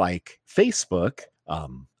dislike Facebook,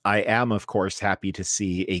 I am, of course, happy to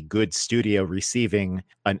see a good studio receiving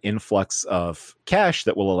an influx of cash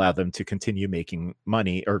that will allow them to continue making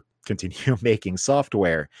money or continue making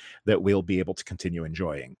software that we'll be able to continue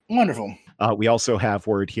enjoying. Wonderful. We also have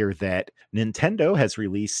word here that Nintendo has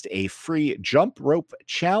released a free jump rope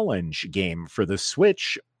challenge game for the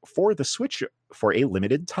Switch for a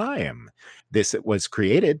limited time. This was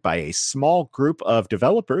created by a small group of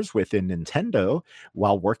developers within Nintendo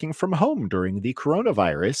while working from home during the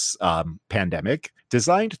coronavirus pandemic,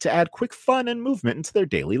 designed to add quick fun and movement into their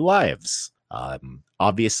daily lives.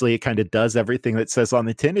 Obviously, it kind of does everything that says on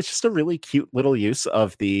the tin. It's just a really cute little use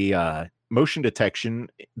of the motion detection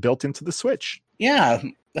built into the Switch. Yeah,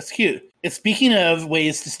 that's cute. And speaking of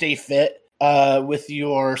ways to stay fit with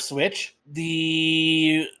your Switch,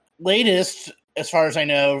 the latest, as far as I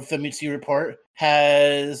know, Famitsu report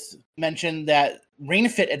has mentioned that Ring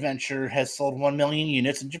Fit Adventure has sold 1 million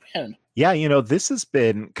units in Japan. Yeah, this has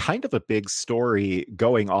been kind of a big story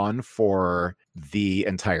going on for the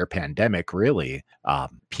entire pandemic, really.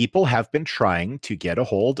 People have been trying to get a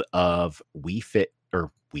hold of Ring Fit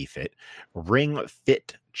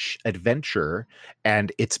Adventure,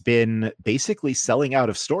 and it's been basically selling out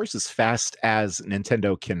of stores as fast as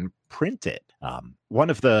Nintendo can print it. One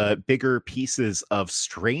of the bigger pieces of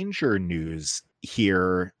stranger news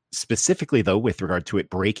here, specifically though with regard to it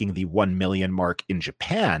breaking the 1 million mark in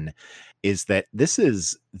Japan, is that this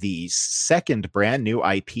is the second brand new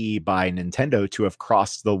IP by Nintendo to have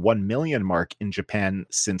crossed the 1 million mark in Japan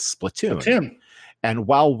since Splatoon. And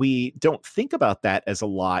while we don't think about that as a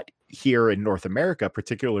lot here in North America,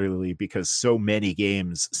 particularly because so many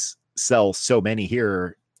games sell so many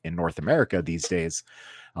here in North America these days,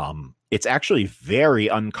 it's actually very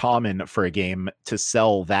uncommon for a game to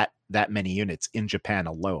sell that many units in Japan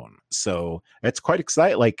alone. So it's quite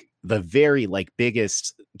exciting. Like the very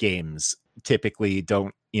biggest games typically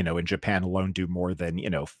don't, in Japan alone do more than,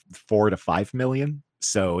 4 to 5 million.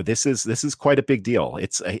 So this is quite a big deal.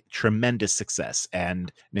 It's a tremendous success,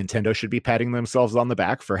 and Nintendo should be patting themselves on the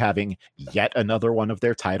back for having yet another one of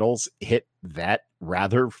their titles hit that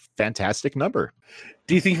rather fantastic number.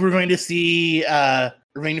 Do you think we're going to see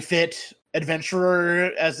Ring Fit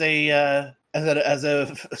Adventurer as a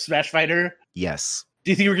Smash fighter? Yes. Do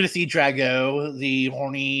you think we're going to see Drago, the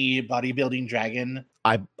horny bodybuilding dragon?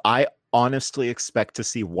 I honestly expect to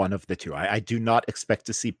see one of the two. I do not expect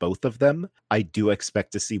to see both of them. I do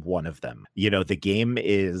expect to see one of them. The game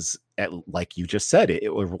is, like you just said,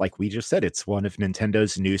 like we just said, it's one of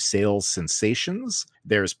Nintendo's new sales sensations.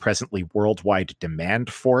 There's presently worldwide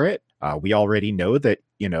demand for it. We already know that,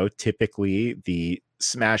 typically the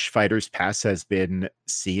Smash Fighters Pass has been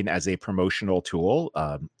seen as a promotional tool.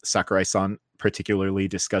 Sakurai-san particularly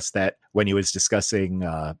discussed that when he was discussing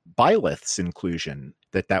Byleth's inclusion,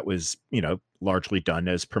 that was, largely done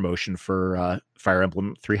as promotion for Fire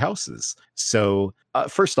Emblem Three Houses. So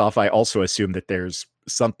first off, I also assume that there's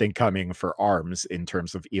something coming for ARMS in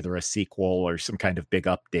terms of either a sequel or some kind of big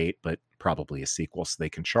update, but probably a sequel so they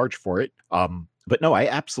can charge for it. But no, I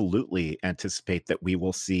absolutely anticipate that we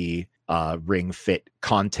will see Ring Fit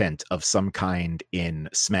content of some kind in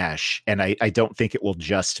Smash, and I don't think it will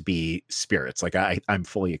just be spirits. Like I'm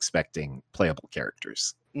fully expecting playable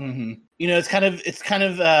characters. Mm-hmm. It's kind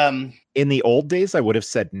of in the old days, I would have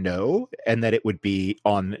said no, and that it would be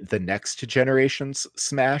on the next generation's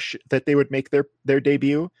Smash that they would make their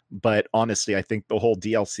debut. But honestly, I think the whole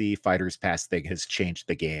DLC Fighters Pass thing has changed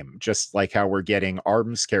the game, just like how we're getting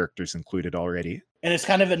ARMS characters included already. And it's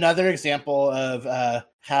kind of another example of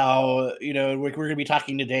how, we're going to be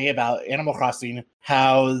talking today about Animal Crossing,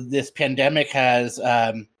 how this pandemic has,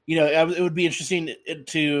 it would be interesting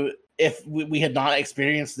to, if we had not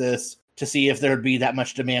experienced this, to see if there would be that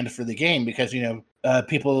much demand for the game, because,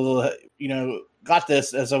 people, got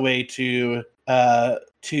this as a way to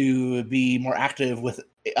be more active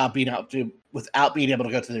without being able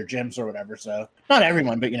to go to their gyms or whatever. So not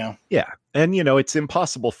everyone, but, Yeah. And, it's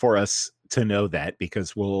impossible for us to know that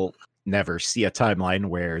because we'll never see a timeline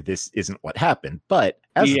where this isn't what happened. But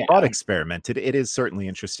as a thought experiment, it is certainly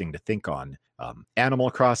interesting to think on.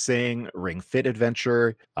 Animal Crossing, Ring Fit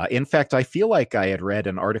Adventure. In fact, I feel like I had read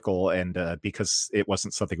an article, and because it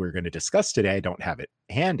wasn't something we were going to discuss today, I don't have it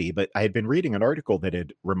handy, but I had been reading an article that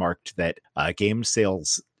had remarked that game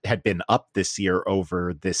sales had been up this year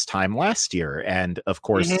over this time last year. And of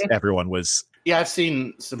course, everyone was Yeah, I've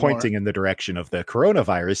seen some pointing more. in the direction of the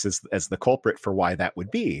coronavirus as the culprit for why that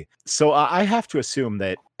would be. So I have to assume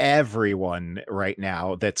that everyone right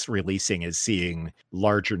now that's releasing is seeing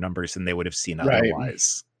larger numbers than they would have seen Right.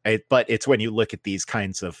 otherwise. But it's when you look at these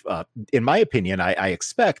kinds of, in my opinion, I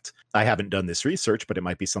expect, I haven't done this research, but it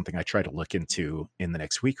might be something I try to look into in the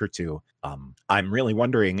next week or two. I'm really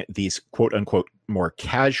wondering these quote unquote more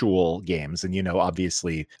casual games. And,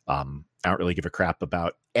 obviously, I don't really give a crap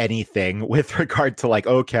about anything with regard to like,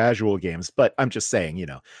 casual games. But I'm just saying,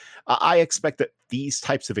 I expect that these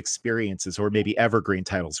types of experiences, or maybe evergreen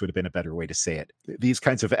titles would have been a better way to say it. These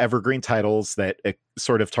kinds of evergreen titles that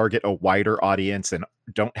sort of target a wider audience and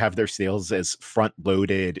don't have their sales as front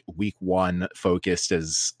loaded week one focused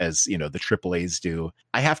as the AAAs do.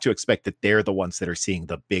 I have to expect that they're the ones that are seeing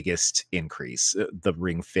the biggest increase. The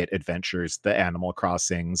Ring Fit Adventures, the Animal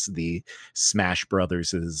Crossings, the Smash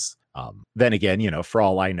Brotherses. Then again, for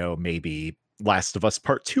all I know, maybe Last of Us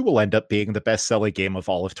Part 2 will end up being the best-selling game of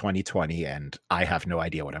all of 2020, and I have no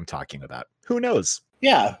idea what I'm talking about. Who knows?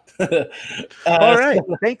 Yeah. All right.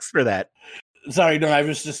 Thanks for that. Sorry, no, I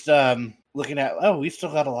was just looking at, we've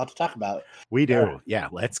still got a lot to talk about. We do. Yeah,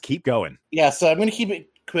 let's keep going. Yeah, so I'm going to keep it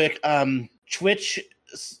quick. Twitch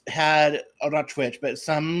had, not Twitch, but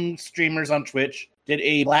some streamers on Twitch did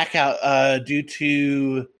a blackout due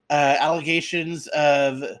to allegations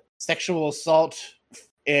of sexual assault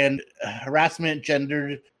and harassment,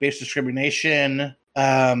 gender-based discrimination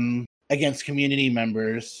against community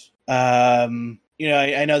members. I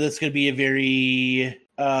know this could be a very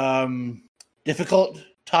difficult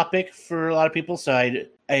topic for a lot of people, so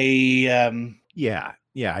yeah.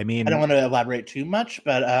 I mean, I don't want to elaborate too much,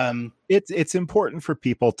 but it's important for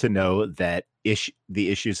people to know that the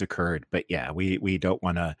issues occurred. But yeah, we don't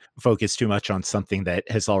want to focus too much on something that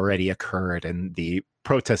has already occurred, and the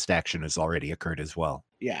protest action has already occurred as well.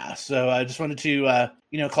 Yeah, so I just wanted to,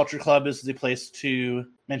 Culture Club is the place to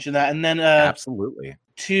mention that, and then absolutely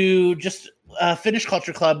to just finish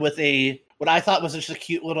Culture Club with what I thought was just a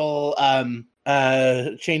cute little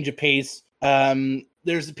change of pace.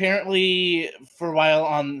 There's apparently, for a while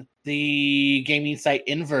on the gaming site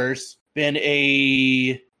Inverse, been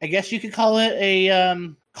I guess you could call it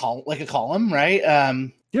a column, right?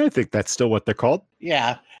 Yeah, I think that's still what they're called.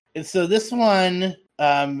 Yeah, and so this one,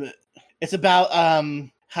 it's about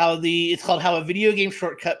it's called How a Video Game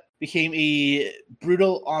Shortcut Became a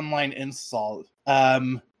Brutal Online Insult.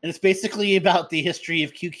 And it's basically about the history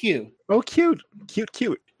of QQ. Oh, cute.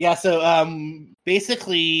 Yeah, so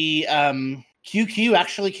basically, QQ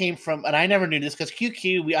actually came from, and I never knew this because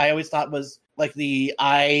QQ, I always thought was like the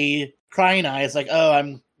crying eyes, like,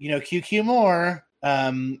 I'm, QQ more.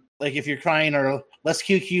 Like if you're crying, or less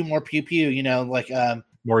QQ, more pew pew, like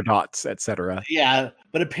more dots, etc. Yeah,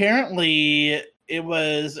 but apparently it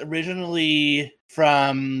was originally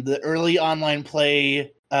from the early online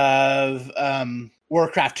play of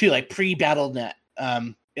Warcraft 2, like pre-Battle.net.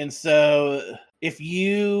 And so if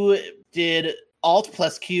you did Alt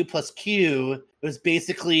plus Q, it was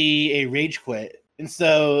basically a rage quit. And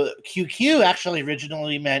so QQ actually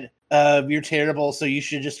originally meant you're terrible, so you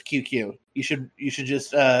should just QQ. You should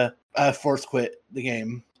just force quit the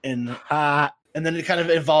game. And then it kind of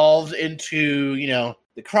evolved into,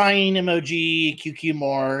 the crying emoji, QQ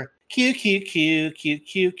more, QQQ.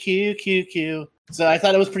 So I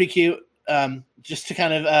thought it was pretty cute. Just to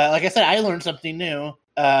kind of, like I said, I learned something new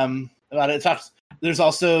about it. There's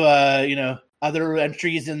also, other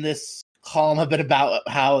entries in this column a bit about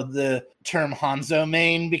how the term Hanzo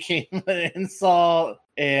main became an insult,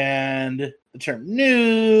 and the term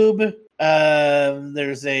noob.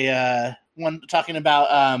 There's a one talking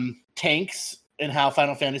about tanks and how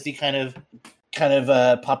Final Fantasy kind of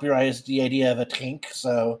popularized the idea of a tank.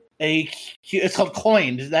 So it's called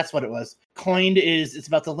Coined. That's what it was. Coined it's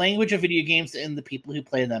about the language of video games and the people who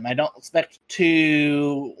play them. I don't expect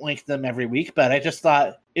to link them every week, but I just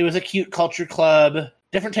thought it was a cute Culture Club,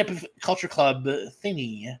 different type of Culture Club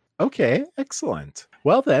thingy. Okay, excellent.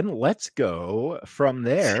 Well, then let's go from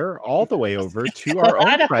there all the way over to our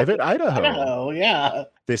own private Idaho. Yeah.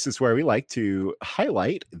 This is where we like to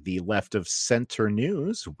highlight the left of center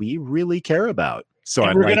news we really care about. So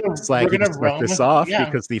I'd like Slaggy to start this off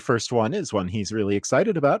because the first one is one he's really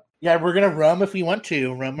excited about. Yeah, we're going to roam if we want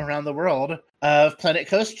to, roam around the world of Planet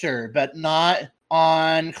Coaster, but not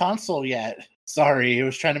on console yet. Sorry, I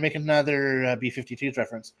was trying to make another B-52s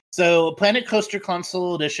reference. So Planet Coaster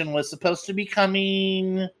Console Edition was supposed to be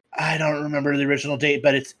coming, I don't remember the original date,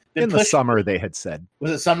 but it's been pushed. The summer, they had said.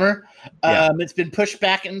 Was it summer? Yeah. It's been pushed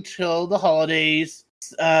back until the holidays.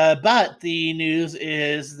 But the news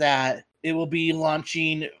is that it will be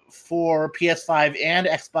launching for PS5 and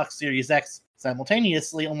Xbox Series X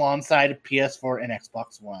simultaneously alongside PS4 and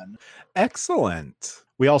Xbox One. Excellent.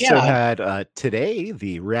 We also had today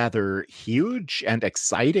the rather huge and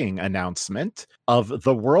exciting announcement of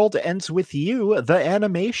The World Ends With You, the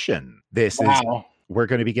animation. We're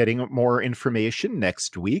going to be getting more information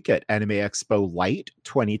next week at Anime Expo Light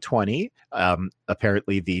 2020.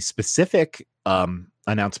 Apparently, the specific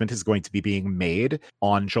announcement is going to be being made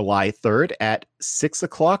on July 3rd at 6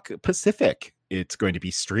 o'clock Pacific. It's going to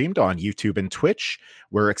be streamed on YouTube and Twitch.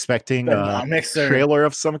 We're expecting a trailer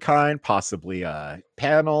of some kind, possibly a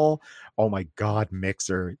panel. Oh my God,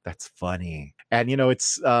 Mixer. That's funny. And,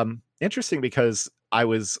 it's interesting because I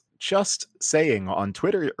was just saying on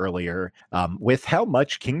Twitter earlier, with how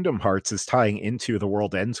much Kingdom Hearts is tying into The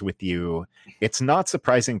World Ends With You, it's not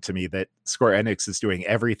surprising to me that Square Enix is doing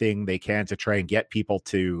everything they can to try and get people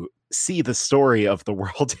to see the story of The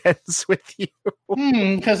World Ends With You.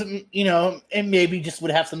 Because, it maybe just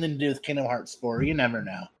would have something to do with Kingdom Hearts 4. You never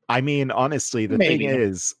know. I mean, honestly, the thing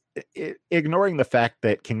is, ignoring the fact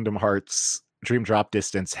that Kingdom Hearts Dream Drop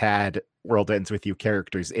Distance had World Ends With You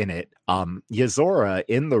characters in it, Yozora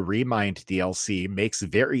in the Remind DLC makes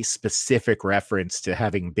very specific reference to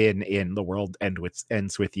having been in The World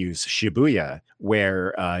Ends With You's Shibuya,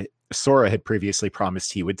 where Sora had previously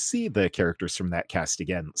promised he would see the characters from that cast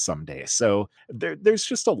again someday. So there's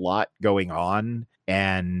just a lot going on,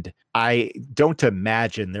 and I don't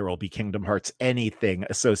imagine there will be Kingdom Hearts anything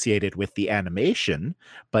associated with the animation,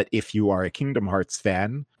 but if you are a Kingdom Hearts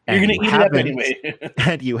fan and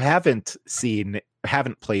you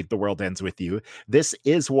haven't played The World Ends With You, this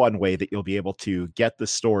is one way that you'll be able to get the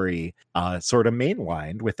story sort of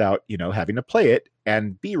mainlined without, having to play it,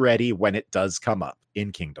 and be ready when it does come up in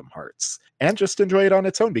Kingdom Hearts, and just enjoy it on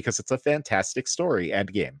its own because it's a fantastic story and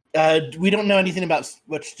game. We don't know anything about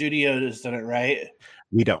what studio has done it, right?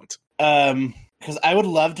 We don't. Because I would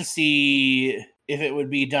love to see if it would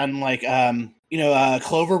be done like,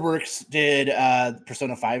 Cloverworks did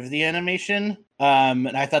Persona 5 the animation,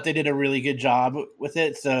 and I thought they did a really good job with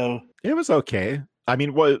it. So it was okay. I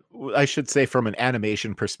mean, what I should say from an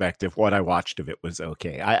animation perspective, what I watched of it was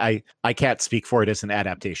okay. I can't speak for it as an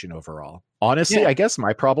adaptation overall. Honestly, I guess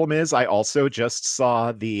my problem is I also just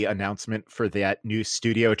saw the announcement for that new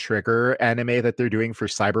Studio Trigger anime that they're doing for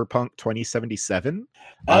Cyberpunk 2077.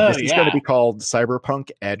 This is going to be called Cyberpunk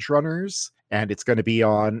Edge Runners, and it's going to be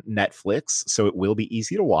on Netflix, so it will be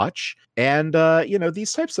easy to watch. And,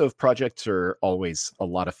 these types of projects are always a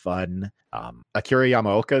lot of fun. Akira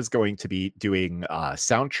Yamaoka is going to be doing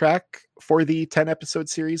soundtrack for the 10-episode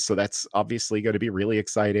series, so that's obviously going to be really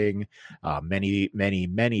exciting.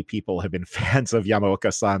 Many people have been fans of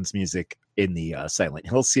Yamaoka-san's music in the Silent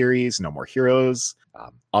Hill series, No More Heroes.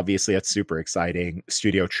 Obviously, that's super exciting.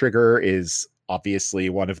 Studio Trigger is obviously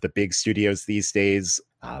one of the big studios these days.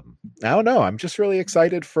 I don't know. I'm just really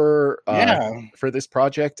excited for this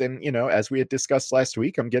project. And, as we had discussed last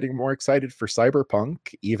week, I'm getting more excited for Cyberpunk,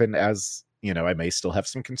 even as, I may still have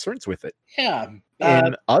some concerns with it. Yeah.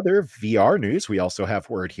 In other VR news, we also have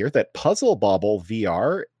word here that Puzzle Bobble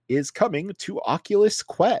VR is coming to Oculus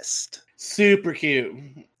Quest. Super cute.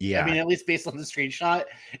 Yeah. I mean, at least based on the screenshot,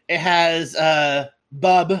 it has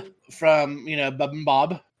Bub from, Bub and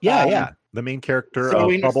Bob. Yeah. The main character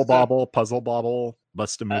of Bubble Bobble, Puzzle Bobble,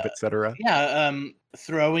 Bust a Move, etc.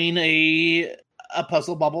 Throwing a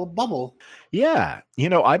Puzzle bubble. Yeah.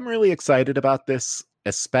 I'm really excited about this,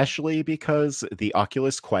 especially because the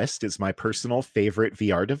Oculus Quest is my personal favorite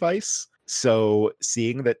VR device. So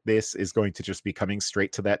seeing that this is going to just be coming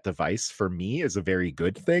straight to that device for me is a very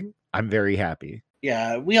good thing. I'm very happy.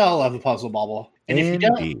 Yeah, we all love a Puzzle Bobble. And if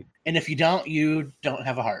you don't, you don't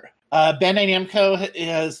have a heart. Bandai Namco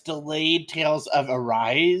has delayed Tales of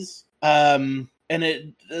Arise. And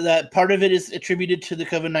that part of it is attributed to the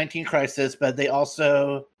COVID-19 crisis, but they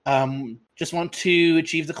also just want to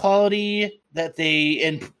achieve the quality that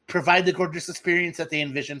and provide the gorgeous experience that they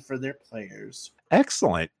envision for their players.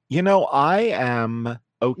 Excellent. I am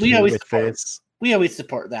okay with this. We always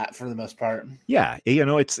support that for the most part. Yeah,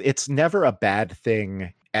 it's never a bad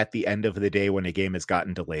thing at the end of the day when a game has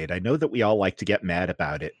gotten delayed. I know that we all like to get mad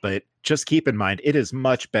about it, but just keep in mind, it is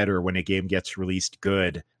much better when a game gets released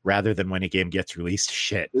good rather than when a game gets released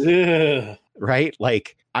shit. Ugh. Right?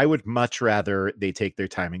 Like, I would much rather they take their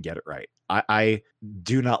time and get it right. I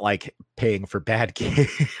do not like paying for bad games.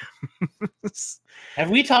 Have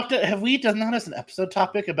we done that as an episode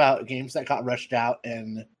topic about games that got rushed out?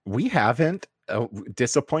 And we haven't.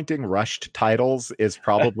 Disappointing rushed titles is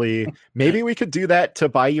probably maybe we could do that to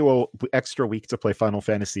buy you an extra week to play Final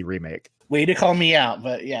Fantasy Remake. Way to call me out,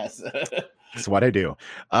 but yes. That's what I do.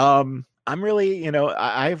 I'm really,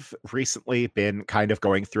 I've recently been kind of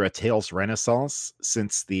going through a Tales renaissance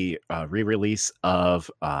since the re-release of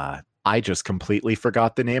I just completely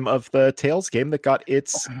forgot the name of the Tales game that got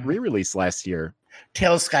its re-release last year.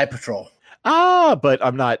 Tales Sky Patrol. But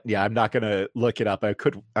I'm not gonna look it up.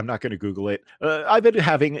 I'm not gonna Google it. I've been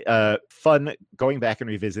having fun going back and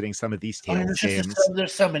revisiting some of these Tales games.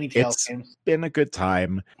 There's so many Tales games. It's been a good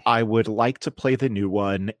time. I would like to play the new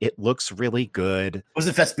one. It looks really good. Was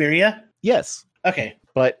it Vesperia? Yes. Okay.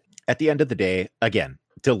 But at the end of the day, again,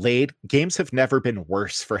 delayed games have never been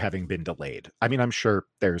worse for having been delayed. I mean, I'm sure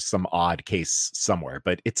there's some odd case somewhere,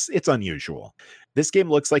 but it's unusual. This game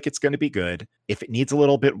looks like it's going to be good. If it needs a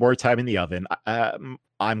little bit more time in the oven,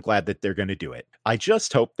 I'm glad that they're going to do it. I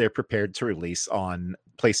just hope they're prepared to release on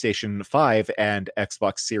PlayStation 5 and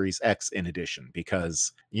Xbox Series X in addition,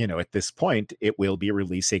 because, at this point, it will be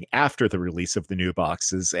releasing after the release of the new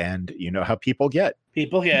boxes, and you know how people get. You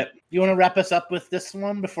want to wrap us up with this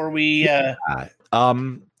one before we...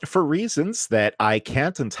 For reasons that I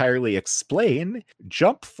can't entirely explain,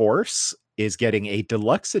 Jump Force is getting a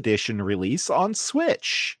deluxe edition release on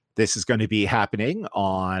Switch. This is going to be happening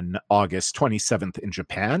on August 27th in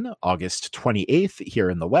Japan, August 28th here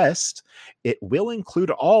in the West. It will include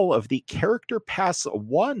all of the Character Pass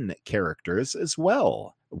 1 characters as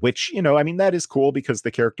well, which, that is cool because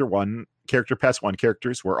the Character Pass 1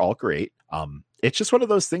 characters were all great. It's just one of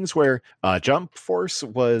those things where Jump Force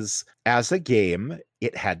was, as a game,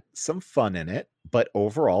 it had some fun in it, but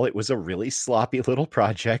overall it was a really sloppy little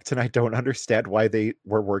project, and I don't understand why they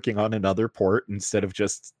were working on another port instead of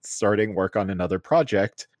just starting work on another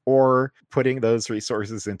project or putting those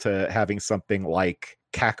resources into having something like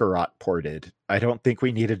Kakarot ported. I don't think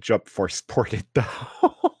we needed Jump Force ported,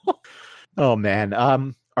 though. Oh, man.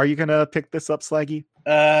 Are you going to pick this up, Slaggy?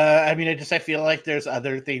 I feel like there's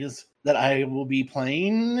other things that I will be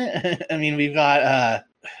playing. We've got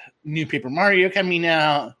new Paper Mario coming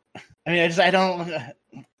out. I'll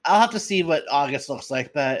have to see what August looks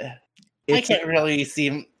like, but I can't really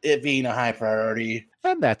see it being a high priority.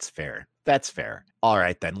 And that's fair. All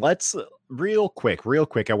right, then let's real quick.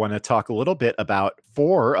 I want to talk a little bit about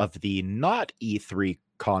 4 of the not E3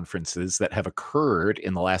 conferences that have occurred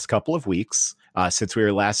in the last couple of weeks since we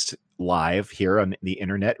were last live here on the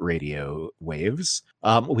internet radio waves.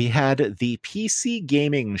 We had the PC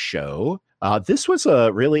Gaming Show. This was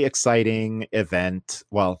a really exciting event.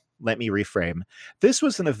 Well, let me reframe. This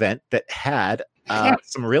was an event that had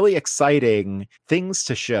some really exciting things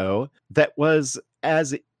to show that was,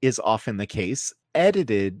 as is often the case,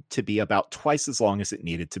 edited to be about twice as long as it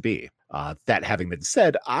needed to be. That having been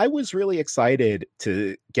said, I was really excited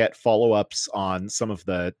to get follow-ups on some of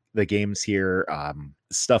the games here.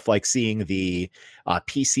 Stuff like seeing the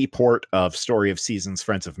PC port of Story of Seasons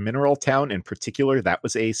Friends of Mineral Town in particular. That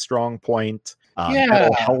was a strong point.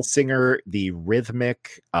 Metal Hellsinger, the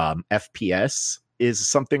rhythmic FPS, is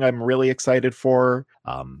something I'm really excited for.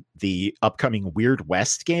 The upcoming Weird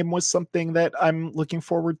West game was something that I'm looking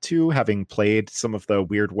forward to, having played some of the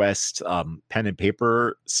Weird West pen and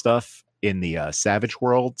paper stuff in the Savage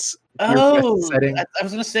Worlds setting. I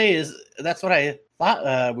was going to say, that's what I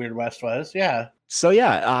thought Weird West was, yeah. So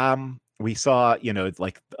yeah, we saw,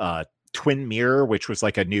 Twin Mirror, which was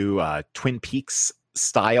like a new Twin Peaks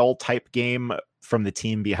style type game from the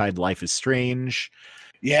team behind Life is Strange.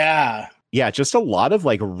 Yeah, just a lot of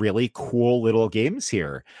really cool little games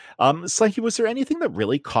here. Slahey, was there anything that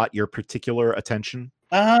really caught your particular attention?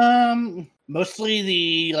 Mostly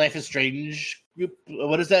the Life is Strange group.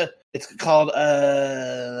 What is that? It's called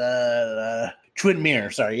Twin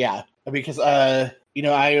Mirror. Sorry, yeah, because I'm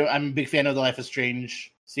a big fan of the Life is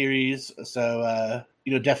Strange series, so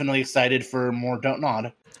definitely excited for more Don't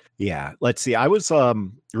Nod. Yeah, let's see. I was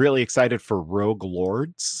really excited for Rogue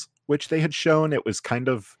Lords, which they had shown. It was kind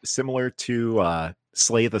of similar to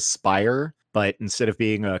Slay the Spire, but instead of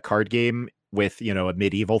being a card game with, a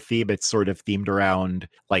medieval theme, it's sort of themed around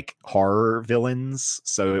horror villains.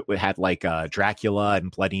 So it had Dracula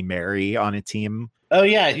and Bloody Mary on a team. Oh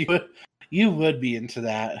yeah, you would be into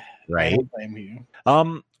that, right? I don't blame you.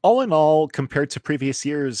 All in all, compared to previous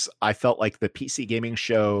years, I felt like the PC Gaming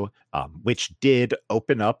Show, which did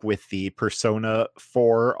open up with the Persona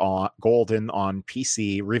 4 Golden on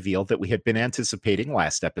PC reveal that we had been anticipating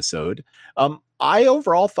last episode. I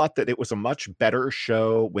overall thought that it was a much better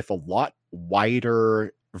show with a lot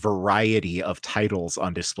wider variety of titles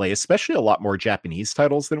on display, especially a lot more Japanese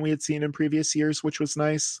titles than we had seen in previous years, which was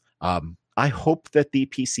nice. I hope that the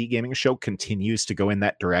PC Gaming Show continues to go in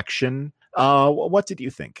that direction. What did you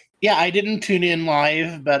think? Yeah, I didn't tune in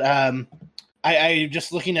live, but I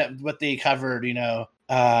just looking at what they covered,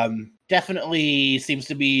 definitely seems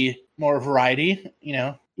to be more variety, you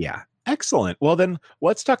know. Yeah. Excellent. Well, then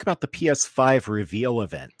let's talk about the PS5 reveal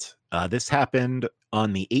event. This happened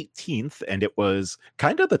on the 18th, and it was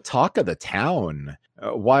kind of the talk of the town.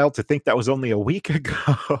 Wild to think that was only a week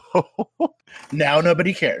ago. Now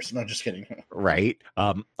nobody cares. No, just kidding. Right?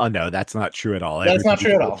 Oh no, that's not true at all. That's not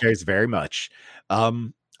true at all. Cares very much.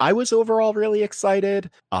 I was overall really excited.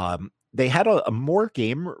 They had a more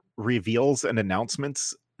game reveals and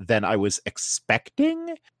announcements than I was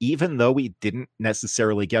expecting, even though we didn't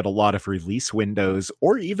necessarily get a lot of release windows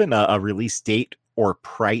or even a release date or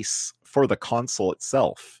price for the console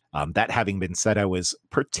itself. That having been said, I was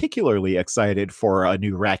particularly excited for a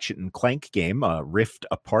new Ratchet and Clank game, Rift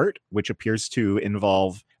Apart, which appears to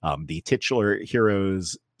involve the titular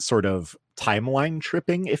hero's sort of timeline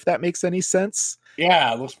tripping, if that makes any sense.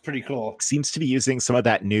 Yeah, it looks pretty cool. Seems to be using some of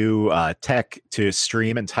that new tech to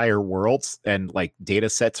stream entire worlds and like data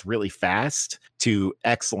sets really fast to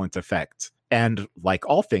excellent effect. And like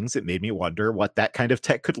all things, it made me wonder what that kind of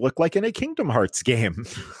tech could look like in a Kingdom Hearts game.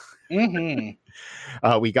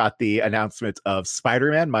 Mm-hmm. We got the announcement of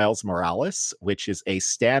Spider-Man Miles Morales, which is a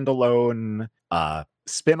standalone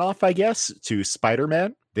spin-off, I guess, to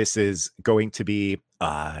Spider-Man. This is going to be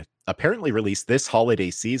apparently released this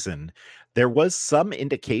holiday season. There was some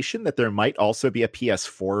indication that there might also be a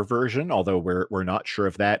PS4 version, although we're not sure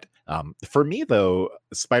of that. For me, though,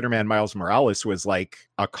 Spider-Man Miles Morales was like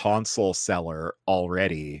a console seller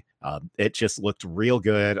already. It just looked real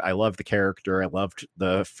good. I loved the character. I loved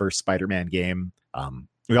the first Spider-Man game.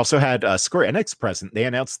 We also had Square Enix present. They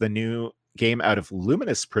announced the new game out of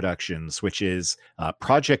Luminous Productions, which is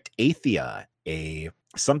Project Athia,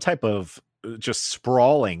 some type of just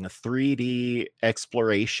sprawling 3D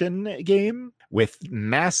exploration game with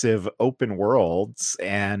massive open worlds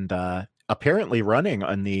and apparently running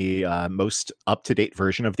on the most up-to-date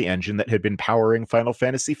version of the engine that had been powering Final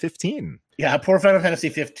Fantasy 15. Yeah, poor Final Fantasy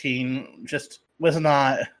 15 just was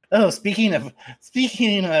not. Oh, speaking of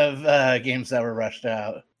games that were rushed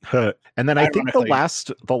out. And then I think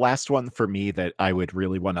the last one for me that I would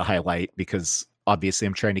really want to highlight, because obviously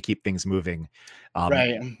I'm trying to keep things moving,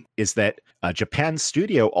 is that Japan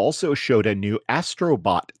Studio also showed a new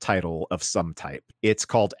Astrobot title of some type. It's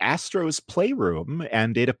called Astro's Playroom,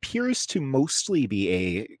 and it appears to mostly be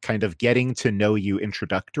a kind of getting to know you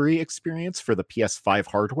introductory experience for the PS5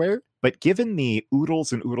 hardware. But given the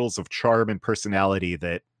oodles and oodles of charm and personality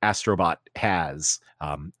that Astrobot has,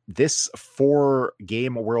 this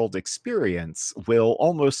 4-game world experience will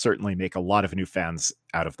almost certainly make a lot of new fans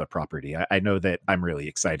out of the property. I know that I'm really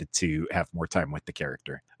excited to have more time with the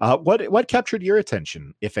character. What captured your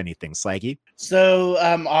attention, if anything, Slaggy? So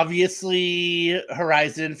obviously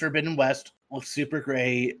Horizon Forbidden West looks super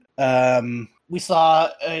great. We saw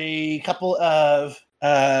a couple of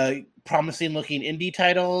promising looking indie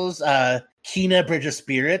titles. Kena Bridge of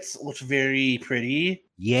Spirits looks very pretty.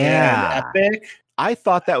 Yeah. And epic. I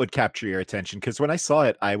thought that would capture your attention because when I saw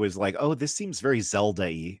it, I was like, oh, this seems very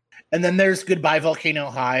Zelda-y. And then there's Goodbye Volcano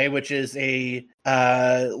High, which is a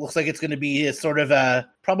looks like it's going to be a sort of a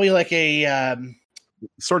probably like a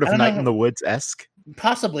sort of Night in the Woods-esque.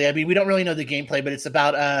 Possibly. I mean, we don't really know the gameplay, but it's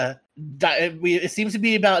about it seems to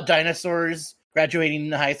be about dinosaurs graduating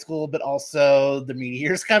high school, but also the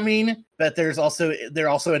meteors coming. But they're also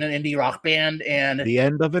in an indie rock band, and the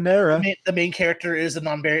end of an era. The main character is a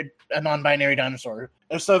non-binary dinosaur.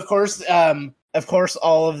 And so of course,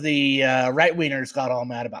 all of the right-wingers got all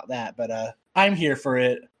mad about that, but I'm here for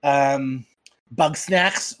it. Bug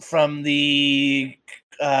Snacks from the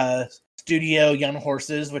studio Young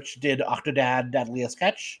Horses, which did Octodad Deadliest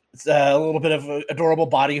Catch. It's a little bit of adorable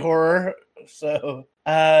body horror. So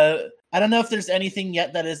I don't know if there's anything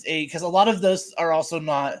yet that is because a lot of those are also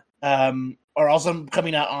not are also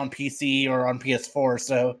coming out on PC or on PS4.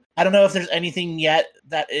 So I don't know if there's anything yet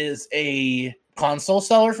that is a console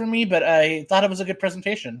seller for me, but I thought it was a good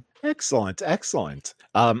presentation. Excellent.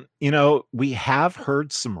 We have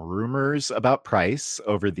heard some rumors about price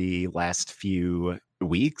over the last few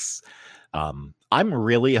weeks. I'm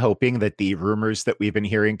really hoping that the rumors that we've been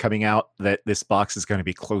hearing coming out that this box is going to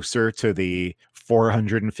be closer to the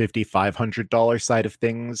 $450, $500 side of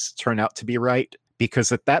things turn out to be right.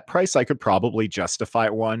 Because at that price, I could probably justify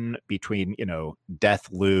one between,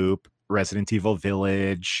 Deathloop, Resident Evil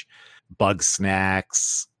Village, Bug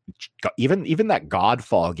Snacks, even that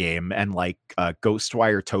Godfall game, and like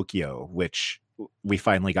Ghostwire Tokyo, which we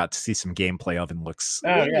finally got to see some gameplay of and looks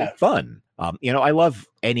really fun. I love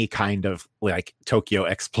any kind of like Tokyo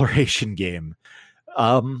exploration game.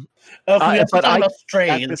 But at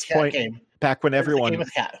this point, back when everyone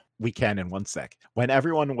we can in one sec. When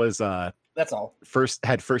everyone was That's all.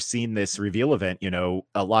 first seen this reveal event,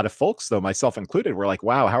 a lot of folks, though myself included, were like,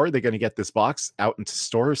 wow, how are they going to get this box out into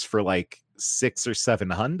stores for like 6 or 7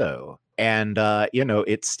 hundo? And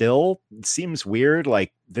it still seems weird.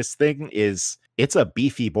 Like, this thing it's a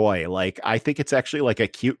beefy boy. Like, I think it's actually like a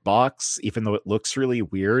cute box, even though it looks really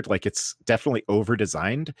weird. Like, it's definitely over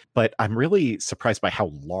designed, but I'm really surprised by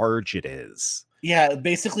how large it is. Yeah, it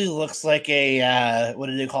basically looks like a what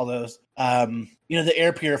do they call those? The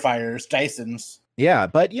air purifiers, Dysons. Yeah,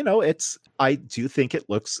 but I do think it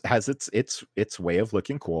has its way of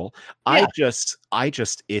looking cool. Yeah. I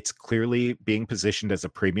just it's clearly being positioned as a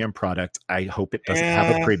premium product. I hope it doesn't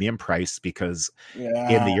have a premium price, because in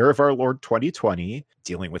the year of our Lord 2020,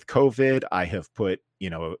 dealing with COVID, I have put,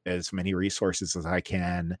 as many resources as I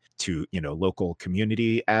can to, local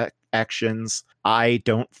community actions. I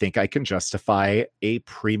don't think I can justify a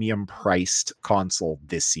premium priced console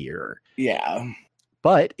this year. Yeah.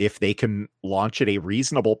 But if they can launch at a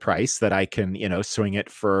reasonable price that I can, swing it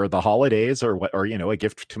for the holidays or a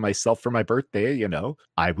gift to myself for my birthday,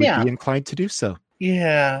 I would be inclined to do so.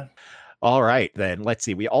 Yeah. All right, then let's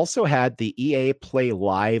see. We also had the EA Play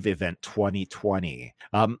Live event 2020.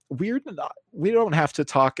 We don't have to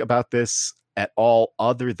talk about this at all,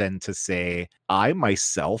 other than to say I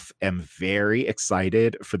myself am very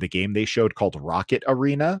excited for the game they showed called Rocket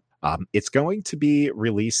Arena. It's going to be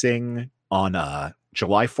releasing on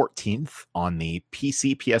July 14th on the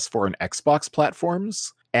PC, PS4, and Xbox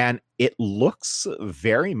platforms, and it looks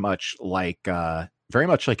very much like a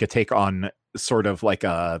take on sort of like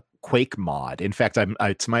a Quake mod. In fact,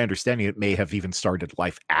 it's my understanding it may have even started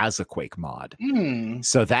life as a Quake mod.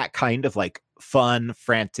 So that kind of like fun,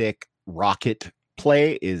 frantic rocket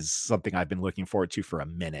play is something I've been looking forward to for a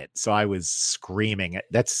minute. So I was screaming.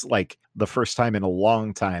 That's like the first time in a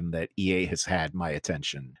long time that EA has had my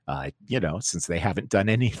attention, since they haven't done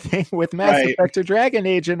anything with Mass Effect or Dragon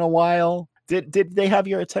Age in a while. Did they have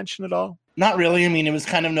your attention at all? Not really. I mean, it was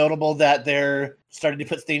kind of notable that they're starting to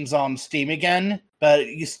put things on Steam again, but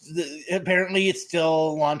apparently it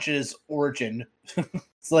still launches Origin.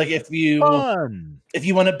 It's like if you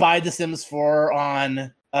want to buy The Sims 4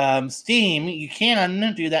 on Steam, you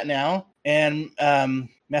can do that now, and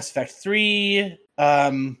Mass Effect 3,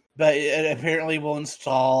 but it apparently will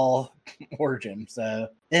install Origin. So,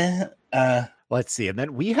 let's see. And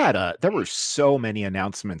then we had there were so many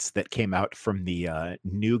announcements that came out from the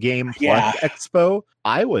New Game Plus Expo.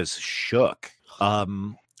 I was shook.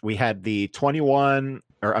 We had the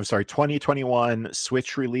 2021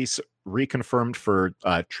 Switch release reconfirmed for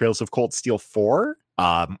Trails of Cold Steel 4.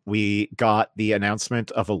 We got the announcement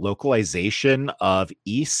of a localization of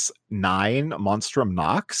Ys 9 Monstrum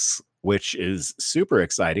Nox, which is super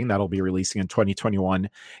exciting. That'll be releasing in 2021,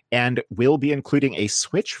 and we'll be including a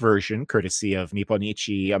Switch version courtesy of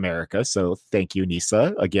Nipponichi America. So thank you,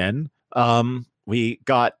 Nisa, again. We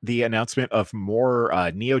got the announcement of more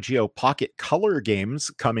Neo Geo Pocket Color games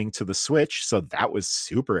coming to the Switch, so that was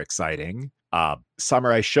super exciting.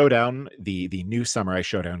 Samurai Showdown, the new Samurai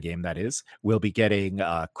Showdown game, that is, will be getting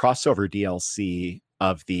crossover DLC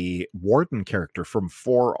of the Warden character from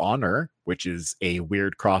For Honor, which is a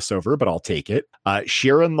weird crossover, but I'll take it.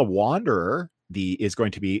 Shiren the Wanderer is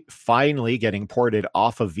going to be finally getting ported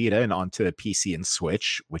off of Vita and onto PC and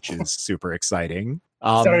Switch, which is super exciting.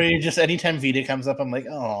 Sorry, just anytime Vita comes up, I'm like,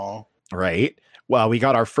 oh. Right. Well, we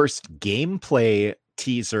got our first gameplay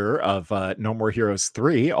teaser of No More Heroes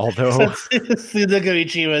 3, although Suda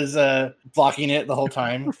Goichi was blocking it the whole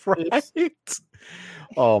time. Right.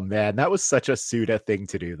 Oh man, that was such a Suda thing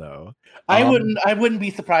to do, though. I wouldn't be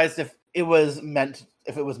surprised if it was meant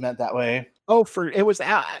that way.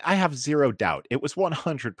 I have zero doubt it was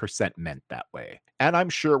 100% meant that way. And I'm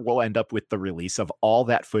sure we'll end up with the release of all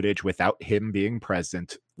that footage without him being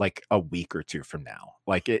present like a week or two from now.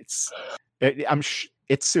 Like it's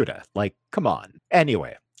Suda. Like, come on.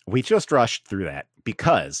 Anyway, we just rushed through that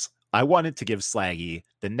because I wanted to give Slaggy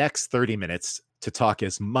the next 30 minutes to talk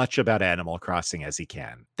as much about Animal Crossing as he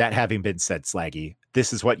can. That having been said, Slaggy,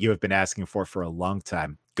 this is what you have been asking for a long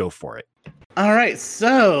time. Go for it. All right.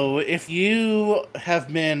 So if you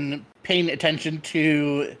have been paying attention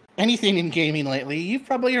to anything in gaming lately, you've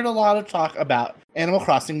probably heard a lot of talk about Animal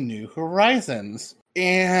Crossing New Horizons.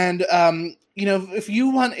 And, if you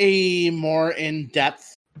want a more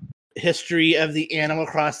in-depth history of the Animal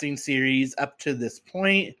Crossing series up to this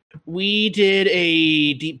point, we did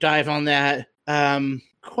a deep dive on that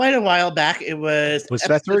quite a while back. It was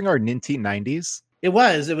that during our Ninty 90s? It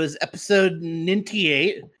was episode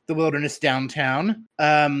 98, The Wilderness Downtown.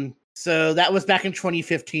 So that was back in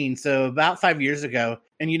 2015, so about 5 years ago.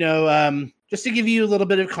 And, just to give you a little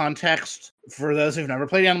bit of context, For those who've never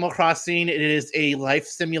played Animal Crossing, it is a life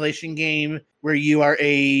simulation game where you are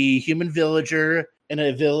a human villager in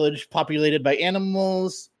a village populated by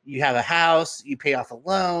animals. You have a house, you pay off a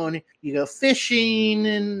loan, you go fishing,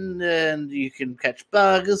 and you can catch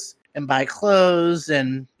bugs and buy clothes,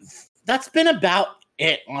 and that's been about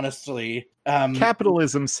it, honestly.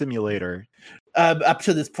 Capitalism simulator. Up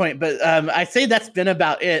to this point, but I say that's been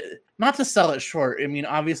about it. Not to sell it short. I mean,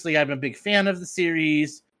 obviously, I'm a big fan of the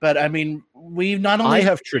series, but I mean, we've not only... I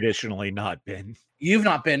have traditionally not been. You've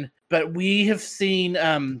not been, but we have seen...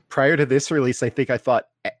 Prior to this release, I think I thought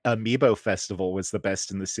Amiibo Festival was the best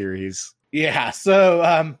in the series. Yeah,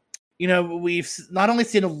 so, we've not only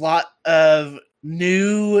seen a lot of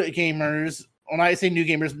new gamers, when I say new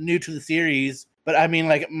gamers, new to the series, but I mean,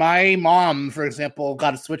 like, my mom, for example,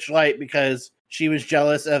 got a Switch Lite because she was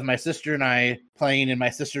jealous of my sister and I playing, and my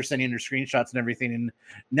sister sending her screenshots and everything. And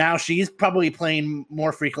now she's probably playing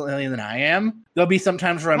more frequently than I am. There'll be some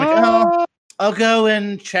times where I'm like, I'll go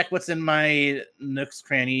and check what's in my Nooks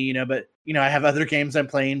cranny, but, I have other games I'm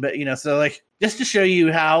playing. But, so like, just to show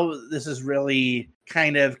you how this has really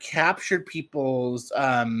kind of captured people's,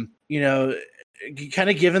 kind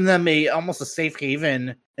of given them almost a safe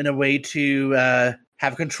haven in a way to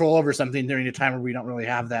have control over something during a time where we don't really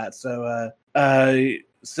have that. So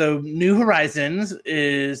New Horizons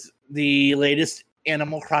is the latest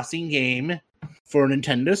Animal Crossing game for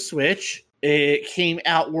Nintendo Switch. It came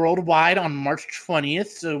out worldwide on March 20th,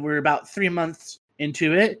 so we're about 3 months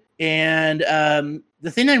into it. And the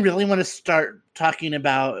thing I really want to start talking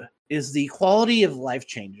about is the quality of life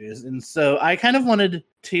changes. And so I kind of wanted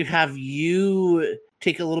to have you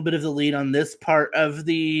take a little bit of the lead on this part of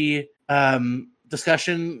the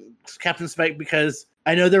discussion, Captain Spike, because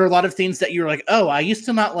I know there were a lot of things that you were like, oh, I used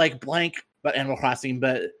to not like blank about Animal Crossing,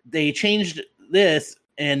 but they changed this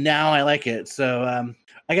and now I like it. So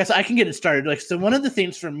I guess I can get it started. Like, so one of the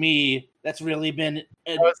things for me that's really been...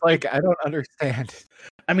 I was like, I don't understand.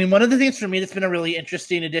 I mean, one of the things for me that's been a really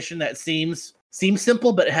interesting addition that seems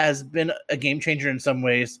simple, but has been a game changer in some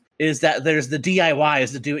ways, is that there's the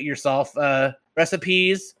DIYs, the do-it-yourself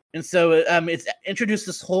recipes. And so it's introduced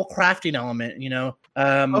this whole crafting element,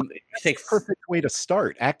 That's a perfect way to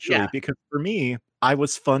start, actually, because for me, I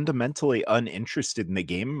was fundamentally uninterested in the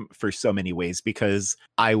game for so many ways, because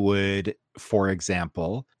I would, for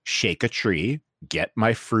example, shake a tree, get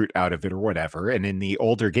my fruit out of it or whatever. And in the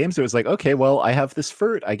older games, it was like, okay, well, I have this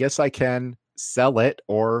fruit. I guess I can sell it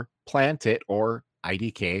or plant it or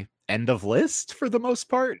IDK. End of list for the most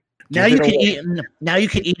part. Now you can eat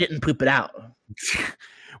it and poop it out.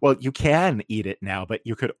 Well, you can eat it now, but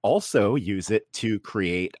you could also use it to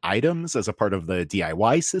create items as a part of the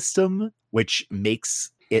DIY system, which makes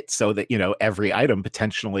it so that, every item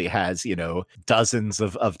potentially has, dozens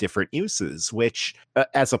of different uses, which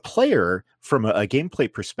as a player, from a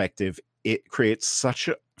gameplay perspective, it creates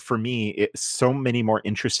so many more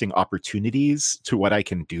interesting opportunities to what I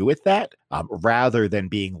can do with that, rather than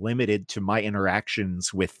being limited to my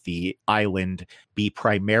interactions with the island be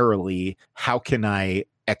primarily, how can I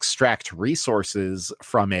extract resources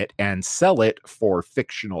from it and sell it for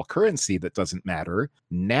fictional currency that doesn't matter.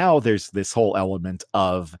 Now there's this whole element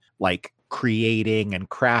of like creating and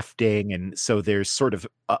crafting, and so there's sort of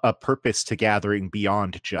a purpose to gathering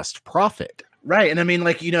beyond just profit. Right. And I mean,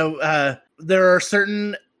 like, there are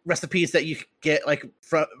certain recipes that you get like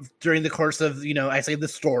during the course of, I say the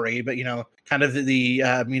story, but, kind of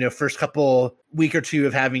the, first couple week or two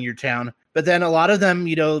of having your town. But then a lot of them,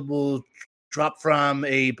 will drop from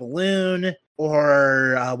a balloon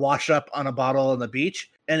or wash up on a bottle on the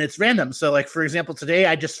beach, and it's random. So like, for example, today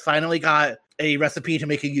I just finally got a recipe to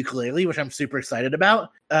make a ukulele, which I'm super excited about.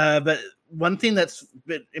 But one thing this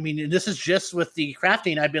is just with the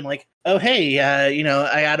crafting. I've been like, oh, hey,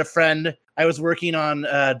 I had a friend. I was working on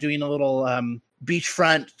doing a little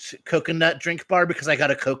beachfront coconut drink bar because I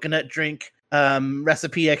got a coconut drink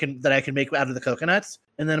recipe that I can make out of the coconuts.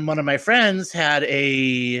 And then one of my friends had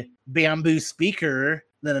a bamboo speaker.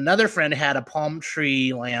 Then another friend had a palm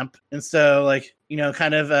tree lamp. And so like,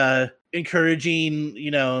 kind of encouraging,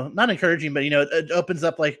 not encouraging, but, it opens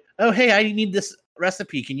up like, oh, hey, I need this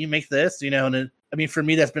recipe. Can you make this? And for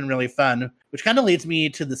me, that's been really fun, which kind of leads me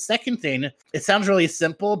to the second thing. It sounds really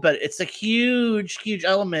simple, but it's a huge, huge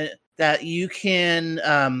element that you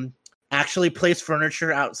can actually place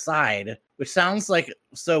furniture outside, which sounds like,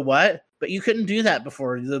 so what? But you couldn't do that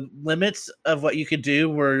before. The limits of what you could do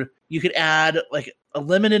were you could add like a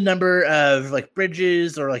limited number of like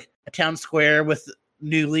bridges or like a town square with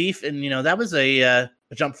New Leaf. And, that was a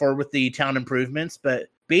jump forward with the town improvements. But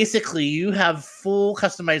basically you have full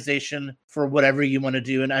customization for whatever you want to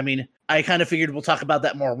do. And I mean, I kind of figured we'll talk about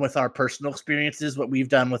that more with our personal experiences, what we've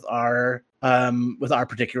done with our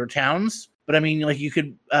particular towns. But I mean, like you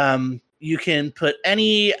can put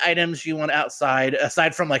any items you want outside,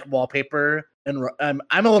 aside from like wallpaper. And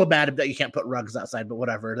I'm a little mad that you can't put rugs outside, but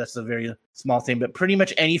whatever. That's a very small thing. But pretty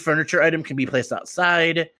much any furniture item can be placed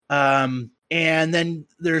outside. And then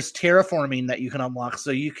there's terraforming that you can unlock.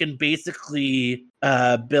 So you can basically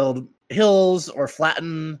build hills or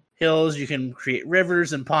flatten hills. You can create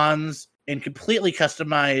rivers and ponds and completely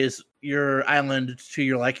customize your island to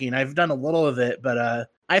your liking. I've done a little of it, but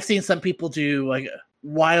I've seen some people do like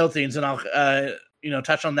wild things, and I'll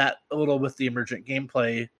touch on that a little with the emergent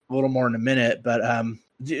gameplay a little more in a minute. But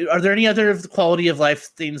are there any other of the quality of life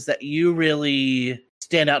things that you really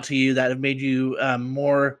stand out to you that have made you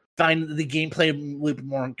more find the gameplay loop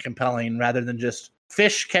more compelling rather than just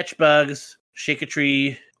fish, catch bugs, shake a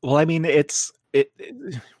tree? Well, I mean,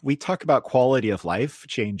 we talk about quality of life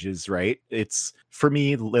changes, right? It's, for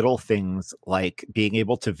me, little things like being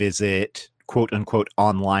able to visit quote unquote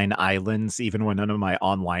online islands, even when none of my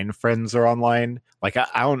online friends are online. Like,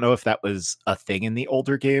 I don't know if that was a thing in the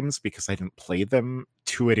older games because I didn't play them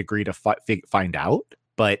to a degree to find out,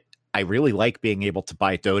 but I really like being able to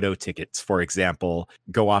buy dodo tickets, for example,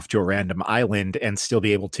 go off to a random island and still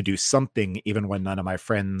be able to do something even when none of my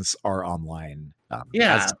friends are online.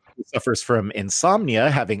 As suffers from insomnia,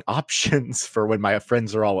 having options for when my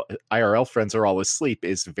IRL friends are all asleep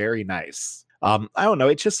is very nice. I don't know.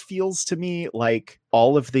 It just feels to me like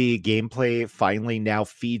all of the gameplay finally now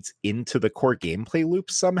feeds into the core gameplay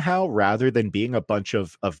loop somehow, rather than being a bunch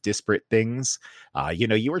of disparate things.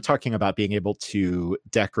 You were talking about being able to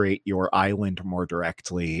decorate your island more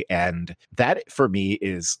directly, and that for me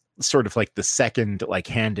is sort of like the second, like,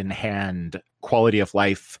 hand in hand quality of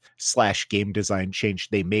life / game design change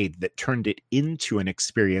they made that turned it into an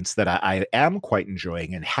experience that I am quite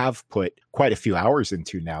enjoying and have put quite a few hours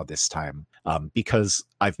into now this time, because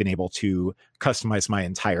I've been able to customize my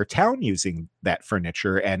entire town using that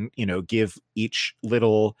furniture and, give each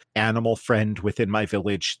little animal friend within my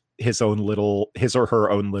village his or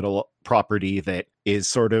her own little property that is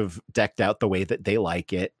sort of decked out the way that they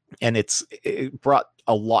like it. And it brought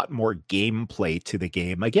a lot more gameplay to the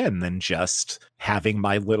game, again, than just having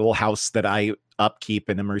my little house that I upkeep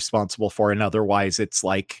and am responsible for. And otherwise, it's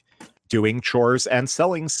like doing chores and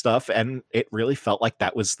selling stuff. And it really felt like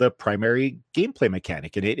that was the primary gameplay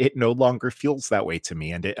mechanic. And it no longer feels that way to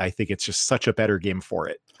me. And I think it's just such a better game for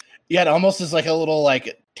it. Yeah, it almost is like a little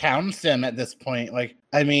like town sim at this point. Like,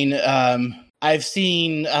 I mean, I've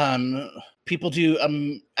seen people do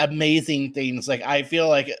amazing things. Like, I feel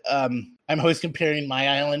like I'm always comparing my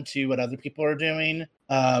island to what other people are doing.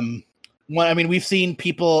 We've seen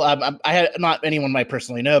people. I had not anyone I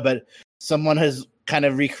personally know, but someone has kind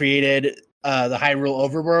of recreated the Hyrule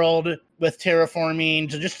overworld with terraforming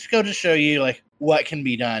to just go to show you like what can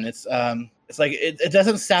be done. It's like it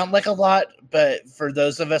doesn't sound like a lot, but for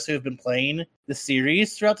those of us who have been playing the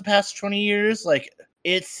series throughout the past 20 years, like,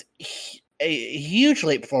 it's a huge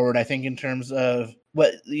leap forward, I think, in terms of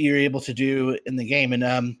what you're able to do in the game.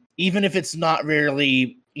 And even if it's not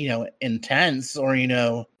really, intense or,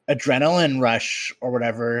 adrenaline rush or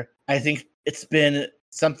whatever, I think it's been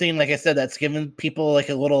something, like I said, that's given people like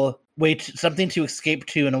a little something to escape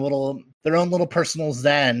to and their own little personal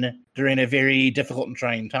zen during a very difficult and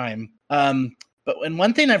trying time. But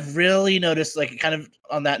one thing I've really noticed, like, kind of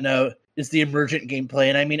on that note, is the emergent gameplay.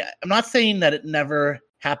 And I mean, I'm not saying that it never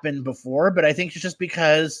happened before, but I think it's just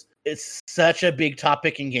because it's such a big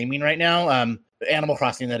topic in gaming right now. Animal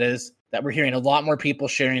Crossing, that is, that we're hearing a lot more people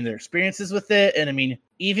sharing their experiences with it. And I mean,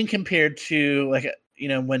 even compared to like,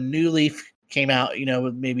 when New Leaf came out,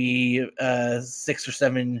 maybe 6 or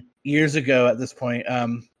 7 years ago at this point, I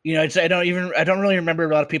don't really remember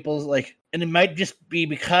a lot of people's like, and it might just be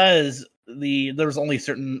because there was only a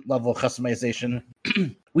certain level of customization.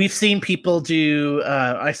 We've seen people do,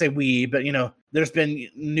 I say we, but there's been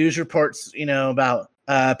news reports, about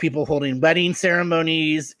people holding wedding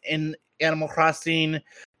ceremonies in Animal Crossing,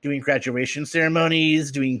 doing graduation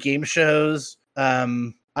ceremonies, doing game shows.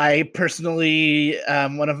 I personally,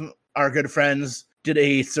 one of our good friends did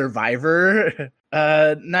a Survivor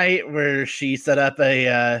night where she set up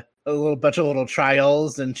a little bunch of little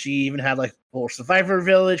trials, and she even had like a little Survivor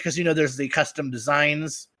village because there's the custom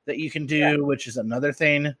designs that you can do, which is another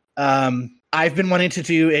thing. I've been wanting to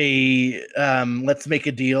do a let's make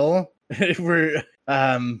a deal where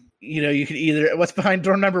you can either what's behind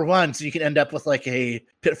door number 1, so you can end up with like a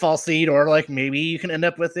pitfall seat, or like maybe you can end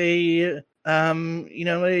up with a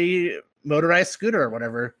a motorized scooter or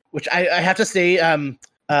whatever. Which I have to say,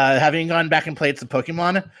 Having gone back and played some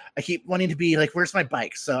Pokemon, I keep wanting to be like, where's my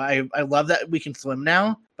bike? So I love that we can swim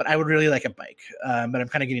now, but I would really like a bike. But I'm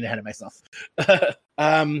kind of getting ahead of myself. But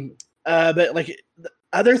like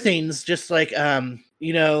other things, just like my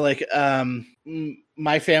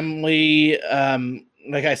family,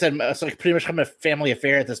 like I said, it's like pretty much become a family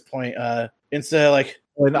affair at this point. And so like.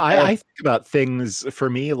 And I think about things for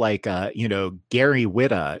me like, Gary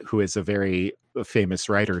Whitta, who is a very famous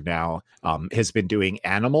writer now, has been doing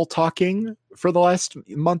Animal Talking for the last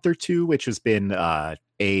month or two, which has been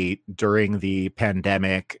during the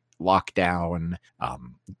pandemic lockdown,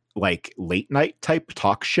 like late night type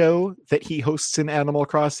talk show that he hosts in Animal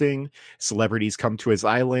Crossing. Celebrities come to his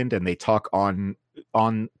island and they talk on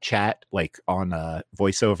chat, like on a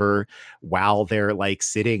voiceover, while they're like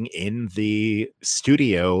sitting in the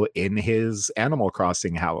studio in his Animal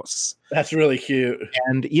Crossing house. That's really cute.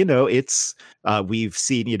 And it's we've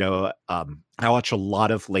seen, I watch a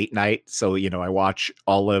lot of late night, so I watch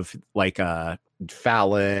all of like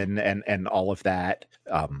Fallon and all of that,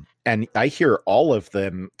 and I hear all of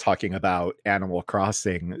them talking about Animal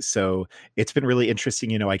Crossing. So it's been really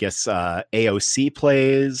interesting. I guess AOC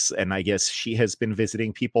plays, and I guess she has been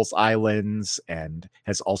visiting people's islands and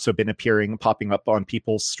has also been popping up on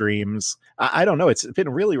people's streams. I don't know. It's been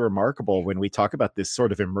really remarkable when we talk about this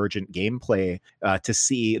sort of emergent gameplay to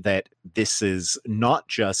see that this is not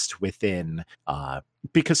just within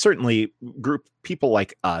because certainly people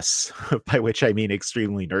like us, by which I mean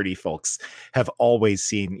extremely nerdy folks, have always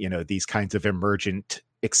seen, these kinds of emergent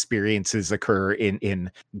experiences occur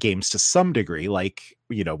in games to some degree. Like,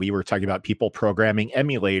 we were talking about people programming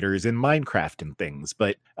emulators in Minecraft and things,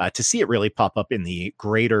 but to see it really pop up in the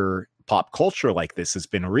greater pop culture like this has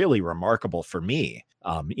been really remarkable for me.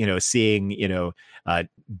 Seeing,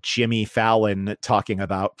 Jimmy Fallon talking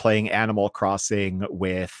about playing Animal Crossing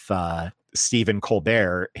with Stephen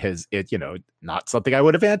Colbert not something I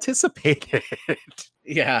would have anticipated.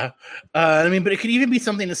 Yeah. But it could even be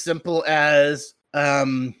something as simple as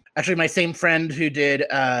actually my same friend who did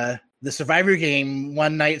the Survivor game,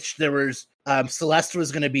 one night there was Celeste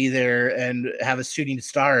was going to be there and have a shooting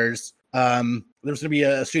stars. There was going to be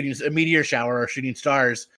a meteor shower or shooting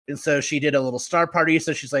stars. And so she did a little star party.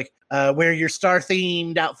 So she's like, wear your star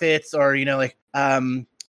themed outfits, or,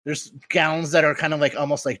 there's gowns that are kind of like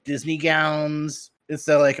almost like Disney gowns. And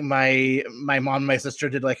so like my mom and my sister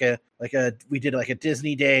did we did a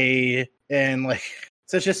Disney day, and like,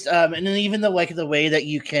 so it's just and then even the way that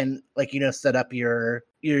you can set up your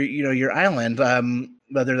island,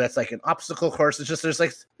 whether that's like an obstacle course, it's just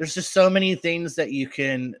there's just so many things that you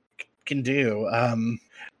can do.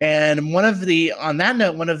 And one of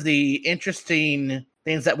the interesting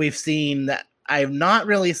things that we've seen that I've not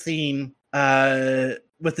really seen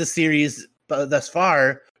with the series thus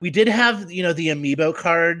far, we did have the amiibo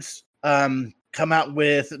cards come out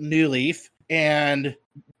with New Leaf, and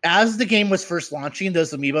as the game was first launching,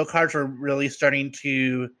 those amiibo cards were really starting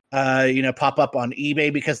to pop up on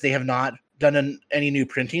eBay because they have not done any new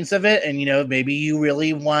printings of it, and maybe you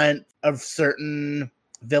really want a certain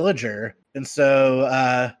villager, and so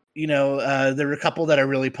there were a couple that are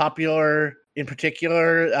really popular in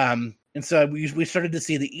particular, and so we started to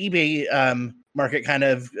see the eBay market kind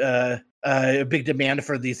of a big demand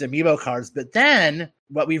for these amiibo cards. But then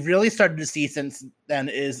what we've really started to see since then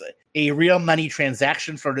is a real money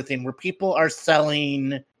transaction sort of thing where people are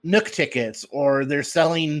selling Nook tickets or they're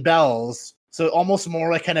selling bells. So almost more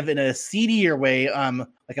like kind of in a seedier way,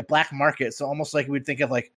 like a black market. So almost like we'd think of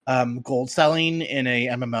like gold selling in a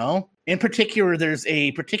MMO. In particular, there's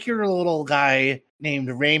a particular little guy named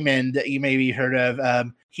Raymond that you maybe heard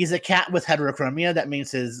of. He's a cat with heterochromia. That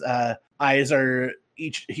means his eyes are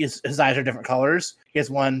his eyes are different colors. He has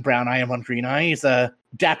one brown eye and one green eye. He's a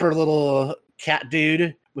dapper little cat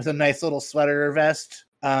dude with a nice little sweater vest.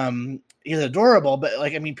 He's adorable, but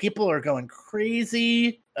people are going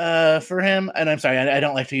crazy for him. And I'm sorry, I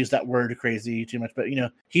don't like to use that word crazy too much, but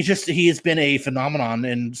he has been a phenomenon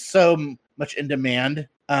and so much in demand.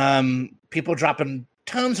 People dropping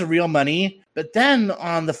tons of real money. But then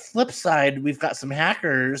on the flip side, we've got some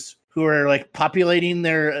hackers who are like populating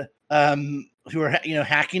their who are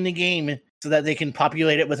hacking the game so that they can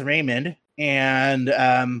populate it with Raymond and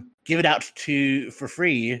give it out for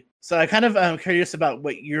free. So I kind of am curious about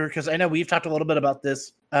because I know we've talked a little bit about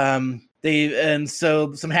this.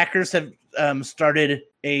 So some hackers have started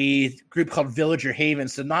a group called Villager Haven.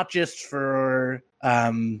 So not just for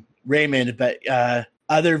Raymond, but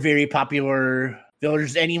other very popular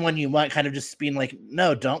villagers, anyone you want, kind of just being like,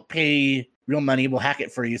 no, don't pay real money, we'll hack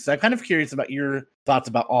it for you. So I'm kind of curious about your thoughts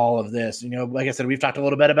about all of this. Like I said, we've talked a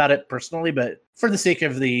little bit about it personally, but for the sake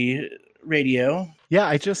of the radio. Yeah,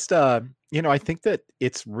 I just I think that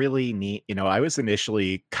it's really neat. I was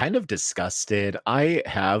initially kind of disgusted. I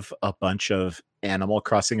have a bunch of Animal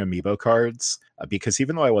Crossing amiibo cards because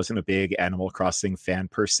even though I wasn't a big Animal Crossing fan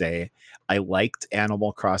per se, I liked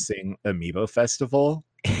Animal Crossing Amiibo Festival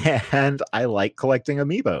and I like collecting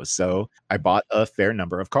amiibos. So I bought a fair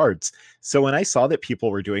number of cards. So when I saw that people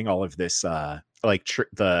were doing all of this I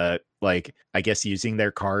guess using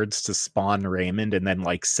their cards to spawn Raymond and then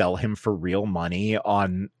like sell him for real money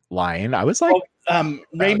online, I was like,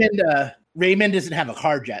 Raymond doesn't have a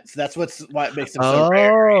card yet, so that's what makes him so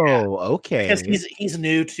rare. Oh, okay. Because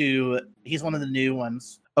he's one of the new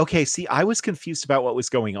ones. Okay, see, I was confused about what was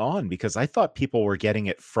going on because I thought people were getting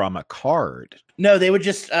it from a card. No, they would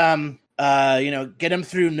just get him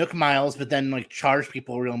through Nook Miles, but then like charge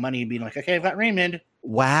people real money, being like, okay, I've got Raymond.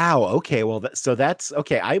 Wow. Okay. Well, so that's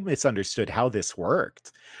okay. I misunderstood how this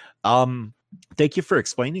worked. Thank you for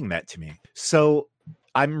explaining that to me. So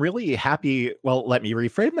I'm really happy. Well, let me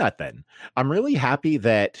reframe that then. I'm really happy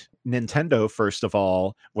that Nintendo, first of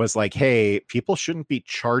all, was like, hey, people shouldn't be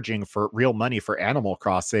charging for real money for Animal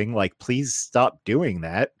Crossing. Like, please stop doing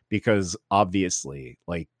that because obviously,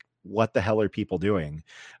 like, what the hell are people doing?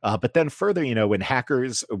 But then further, when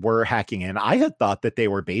hackers were hacking in, I had thought that they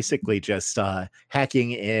were basically just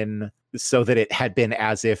hacking in so that it had been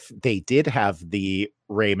as if they did have the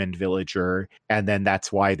Raymond villager, and then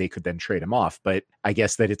that's why they could then trade him off. But I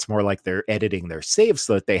guess that it's more like they're editing their saves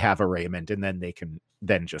so that they have a Raymond, and then they can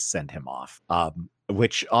then just send him off.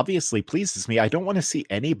 Which obviously pleases me. I don't want to see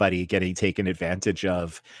anybody getting taken advantage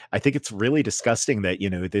of. I think it's really disgusting that,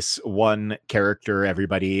 this one character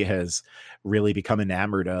everybody has really become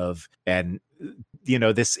enamored of. And,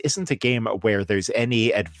 this isn't a game where there's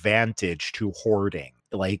any advantage to hoarding.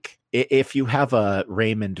 Like, if you have a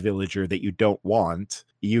Raymond villager that you don't want,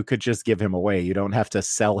 you could just give him away. You don't have to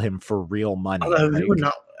sell him for real money. Who would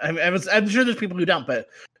not? I'm sure there's people who don't, but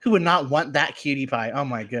who would not want that cutie pie? Oh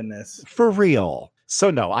my goodness. For real. So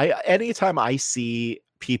no, anytime I see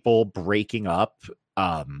people breaking up,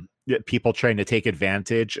 people trying to take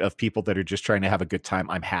advantage of people that are just trying to have a good time,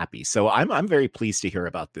 I'm happy. So I'm very pleased to hear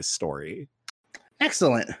about this story.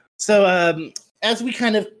 Excellent. So as we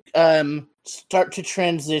kind of start to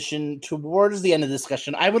transition towards the end of the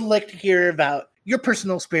discussion, I would like to hear about your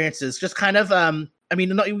personal experiences. Just kind of,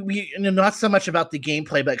 not so much about the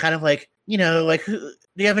gameplay, but kind of like, do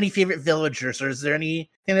you have any favorite villagers, or is there anything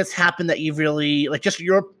that's happened that you've really like, just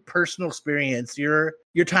your personal experience, your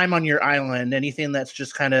time on your island, anything that's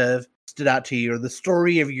just kind of stood out to you, or the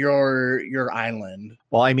story of your island?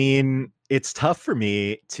 Well, I mean, it's tough for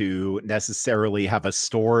me to necessarily have a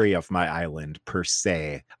story of my island per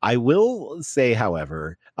se. I will say,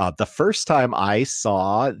 however, the first time I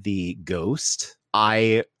saw the ghost,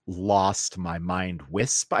 I lost my mind.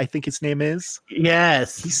 Wisp, I think his name is.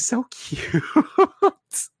 Yes. He's so cute.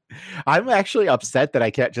 I'm actually upset that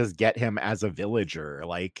I can't just get him as a villager.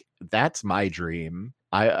 Like, that's my dream.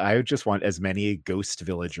 I just want as many ghost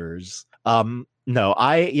villagers.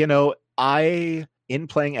 No, in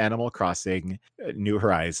playing Animal Crossing New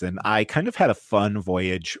Horizon, I kind of had a fun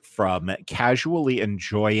voyage from casually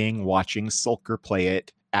enjoying watching Sulker play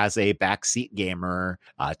it as a backseat gamer,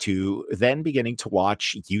 to then beginning to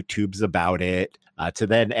watch YouTubes about it, to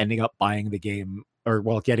then ending up buying the game,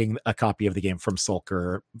 getting a copy of the game from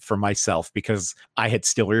Sulker for myself because I had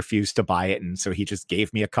still refused to buy it. And so he just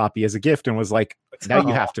gave me a copy as a gift and was like, now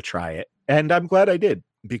you have to try it. And I'm glad I did,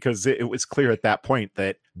 because it was clear at that point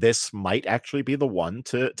that this might actually be the one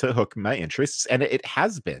to hook my interests. And it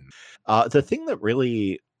has been. The thing that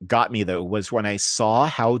really got me, though, was when I saw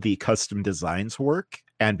how the custom designs work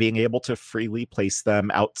and being able to freely place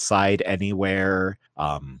them outside anywhere,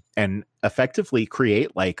 and effectively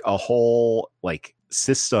create like a whole like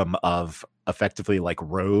system of effectively like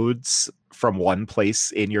roads from one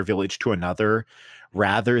place in your village to another,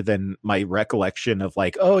 rather than my recollection of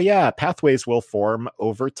like, oh yeah, pathways will form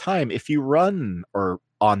over time if you run or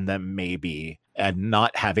on them maybe, and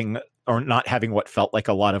not having what felt like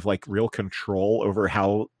a lot of like real control over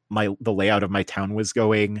how the layout of my town was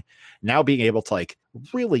going. Now being able to like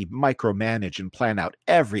really micromanage and plan out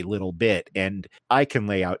every little bit, and I can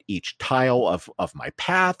lay out each tile of my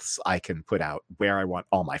paths. I can put out where I want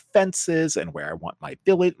all my fences and where I want my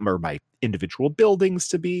village or my individual buildings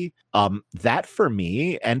to be. That for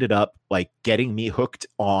me ended up like getting me hooked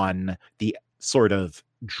on the sort of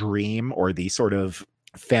dream or the sort of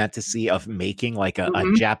fantasy of making like a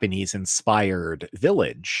Japanese inspired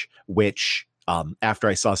village, which after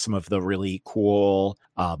I saw some of the really cool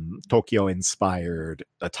Tokyo inspired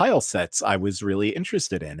tile sets, I was really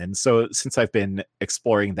interested in. And so since I've been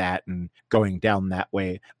exploring that and going down that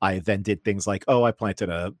way, I then did things like, I planted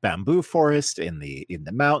a bamboo forest in the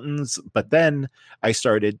mountains. But then I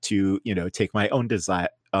started to, take my own design,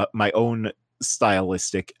 my own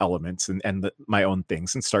stylistic elements and my own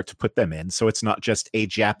things and start to put them in. So it's not just a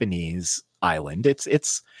Japanese island.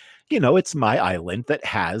 It's my island that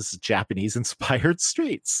has Japanese inspired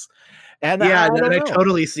streets. And yeah, I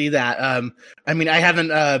totally see that. I mean, I haven't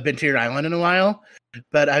been to your island in a while,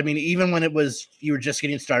 but I mean, even when you were just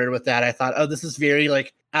getting started with that, I thought, oh, this is very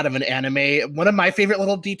like out of an anime. One of my favorite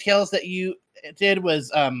little details that you did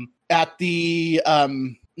was at the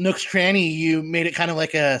Nook's Cranny, you made it kind of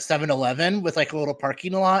like a 7-Eleven with like a little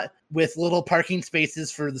parking lot with little parking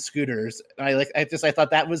spaces for the scooters. I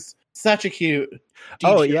thought that was such a cute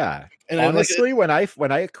detail. Oh yeah. And honestly, when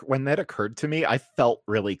that occurred to me, I felt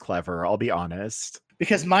really clever, I'll be honest.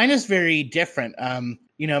 Because mine is very different.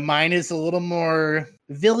 Mine is a little more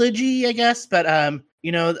villagey, I guess, but and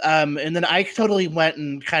then I totally went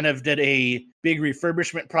and kind of did a big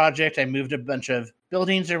refurbishment project. I moved a bunch of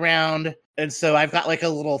buildings around. And so I've got like a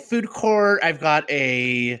little food court. I've got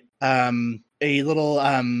a little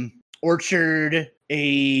orchard,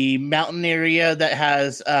 a mountain area that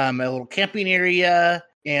has a little camping area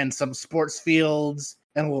and some sports fields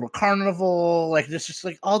and a little carnival. Like there's just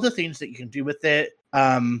like all the things that you can do with it.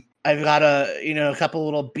 I've got a couple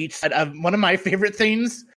little beachside. One of my favorite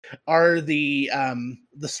things are the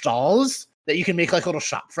stalls that you can make like little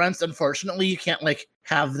shop fronts. Unfortunately, you can't like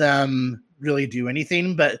have them really do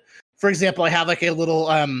anything. But for example, I have like a little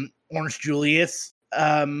Orange Julius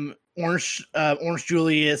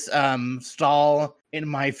stall in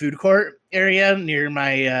my food court area near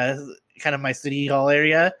my kind of my city hall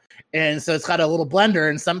area. And so it's got a little blender,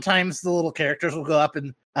 and sometimes the little characters will go up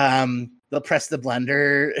and they'll press the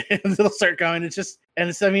blender and they'll start going.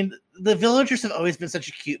 I mean, the villagers have always been such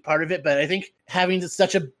a cute part of it, but I think having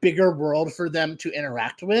such a bigger world for them to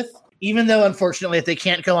interact with, even though unfortunately if they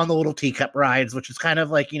can't go on the little teacup rides, which is kind of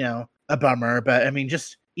like, a bummer, but I mean,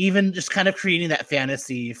 just kind of creating that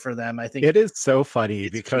fantasy for them, I think it is so funny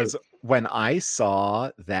because cute. When I saw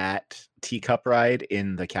that teacup ride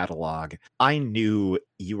in the catalog, I knew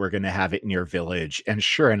you were going to have it in your village. And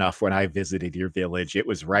sure enough, when I visited your village, it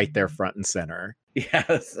was right there front and center.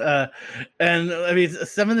 Yes. And I mean,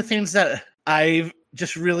 some of the things that I've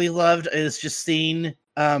just really loved is just seeing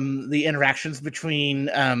the interactions between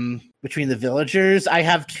the villagers. I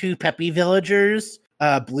have two peppy villagers,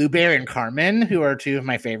 Blue Bear and Carmen, who are two of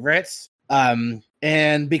my favorites.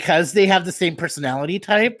 And because they have the same personality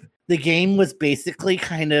type, the game was basically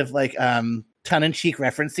kind of like tongue-in-cheek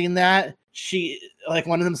referencing that.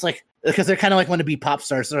 One of them's like, because they're kind of like want to be pop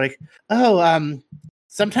stars. They're like,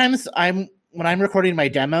 sometimes when I'm recording my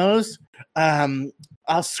demos,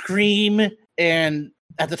 I'll scream and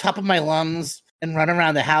at the top of my lungs and run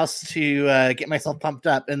around the house to get myself pumped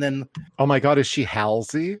up. And then, oh my God, is she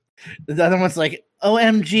Halsey? The other one's like,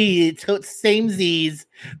 OMG, same Z's,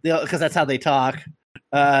 because that's how they talk.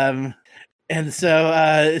 And so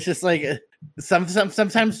it's just like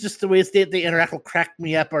sometimes just the ways they interact will crack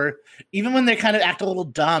me up, or even when they kind of act a little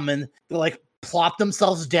dumb and they like plop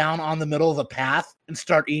themselves down on the middle of a path and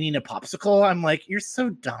start eating a popsicle. I'm like, you're so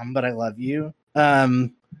dumb, but I love you.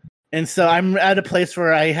 And so I'm at a place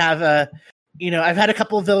where I have I've had a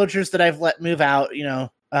couple of villagers that I've let move out,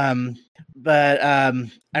 but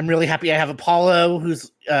I'm really happy I have Apollo,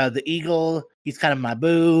 who's the eagle. He's kind of my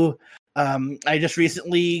boo. I just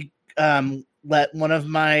recently let one of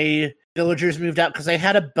my villagers moved out because I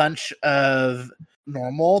had a bunch of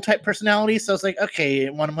normal type personalities. So I was like, okay,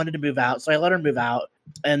 one wanted to move out. So I let her move out.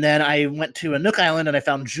 And then I went to a Nook Island and I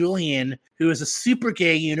found Julian, who is a super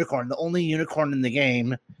gay unicorn, the only unicorn in the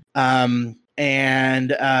game.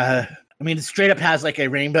 It straight up has like a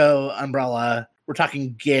rainbow umbrella. We're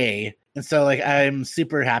talking gay. And so like, I'm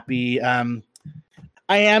super happy. I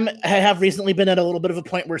have recently been at a little bit of a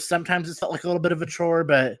point where sometimes it's felt like a little bit of a chore,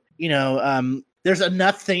 but there's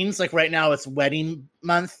enough things. Like right now it's wedding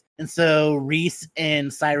month. And so Reese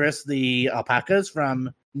and Cyrus, the alpacas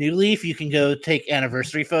from New Leaf, you can go take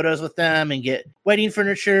anniversary photos with them and get wedding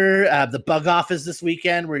furniture. The bug off is this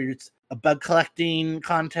weekend where it's a bug collecting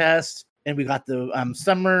contest. And we got the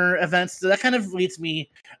summer events. So that kind of leads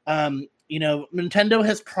me, Nintendo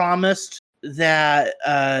has promised that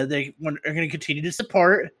they are going to continue to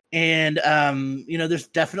support. And, there's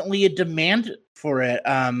definitely a demand for it,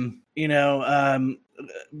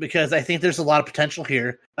 because I think there's a lot of potential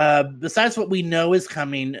here. Besides what we know is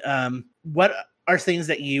coming, what are things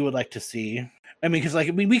that you would like to see? I mean, because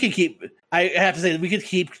like we could keep. I have to say that we could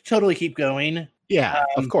totally keep going. Yeah,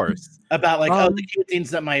 of course. About like the cute things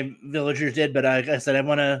that my villagers did, but like I said, I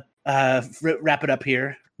want to wrap it up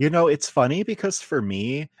here. You know, it's funny because for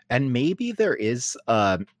me, and maybe there is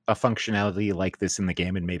a functionality like this in the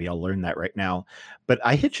game, and maybe I'll learn that right now. But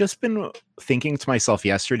I had just been thinking to myself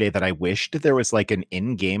yesterday that I wished there was like an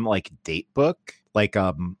in-game like date book. Like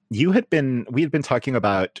we had been talking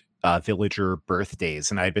about villager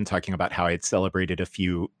birthdays, and I had been talking about how I had celebrated a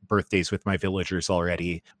few birthdays with my villagers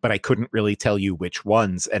already, but I couldn't really tell you which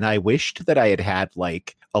ones. And I wished that I had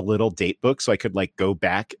like a little date book so I could like go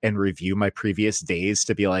back and review my previous days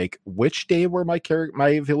to be like, which day were my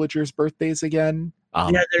villagers' birthdays again?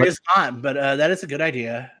 Yeah, there is not, but that is a good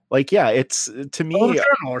idea. Like, yeah, it's to me a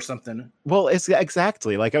journal or something. Well, it's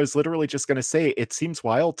exactly like I was literally just going to say. It seems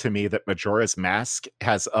wild to me that Majora's Mask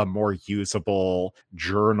has a more usable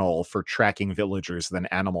journal for tracking villagers than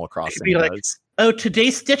Animal Crossing does. Like, oh,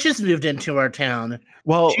 today Stitches moved into our town.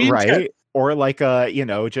 Well, right. Or like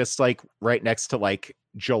just like right next to like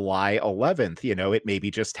July 11th, it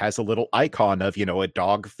maybe just has a little icon of, a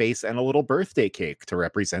dog face and a little birthday cake to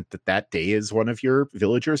represent that day is one of your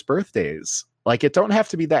villagers' birthdays. Like, it don't have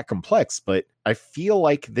to be that complex, but I feel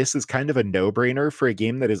like this is kind of a no-brainer for a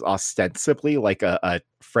game that is ostensibly like a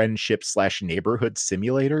friendship/neighborhood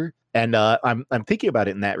simulator. And I'm thinking about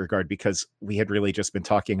it in that regard because we had really just been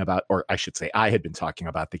talking about, or I should say I had been talking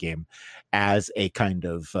about the game as a kind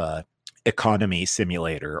of economy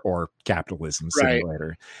simulator or capitalism simulator.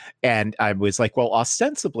 Right. And I was like, well,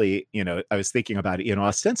 ostensibly, I was thinking about it,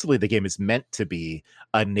 ostensibly the game is meant to be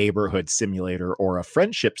a neighborhood simulator or a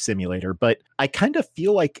friendship simulator, but I kind of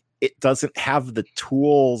feel like it doesn't have the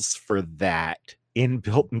tools for that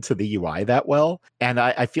inbuilt into the UI that well. And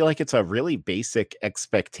I feel like it's a really basic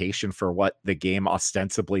expectation for what the game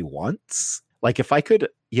ostensibly wants. Like if I could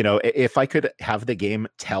have the game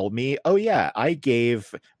tell me, oh yeah, I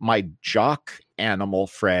gave my jock animal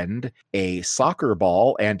friend a soccer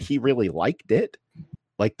ball and he really liked it,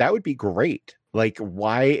 like that would be great. Like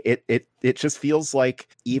why it just feels like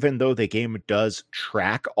even though the game does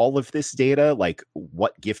track all of this data, like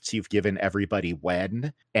what gifts you've given everybody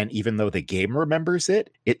when, and even though the game remembers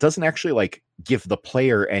it, it doesn't actually like give the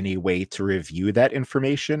player any way to review that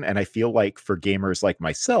information. And I feel like for gamers like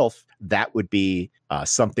myself, that would be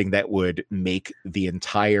something that would make the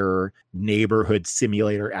entire neighborhood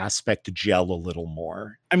simulator aspect gel a little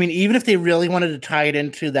more. I mean, even if they really wanted to tie it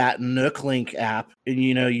into that Nook Link app, and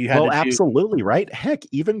you had absolutely right. Heck,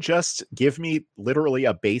 even just give me literally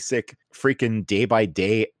a basic freaking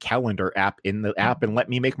day-by-day calendar app in the app and let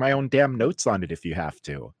me make my own damn notes on it if you have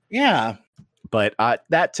to. Yeah. But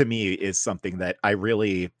that to me is something that I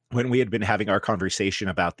really, when we had been having our conversation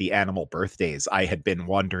about the animal birthdays, I had been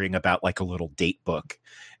wondering about like a little date book.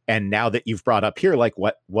 And now that you've brought up here, like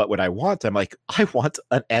what would I want? I'm like, I want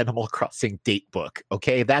an Animal Crossing date book.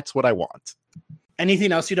 Okay, that's what I want.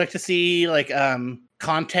 Anything else you'd like to see, like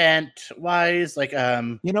content wise? Like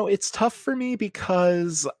it's tough for me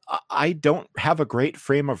because I don't have a great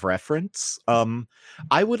frame of reference.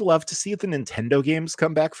 I would love to see the Nintendo games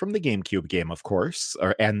come back from the GameCube game, of course,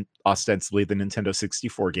 and ostensibly the Nintendo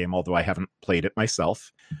 64 game, although I haven't played it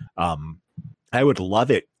myself. I would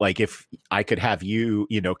love it, like if I could have you,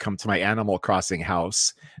 come to my Animal Crossing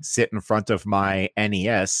house, sit in front of my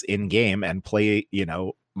NES in game and play,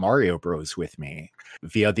 Mario Bros with me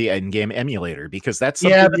via the in-game emulator, because that's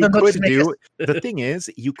something you could do. The thing is,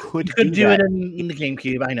 you could do it in the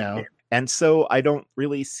GameCube. I know. And so I don't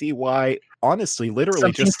really see why, honestly,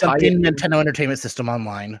 literally just something Nintendo Entertainment System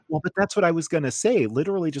online. Well, but that's what I was going to say.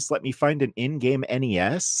 Literally just let me find an in-game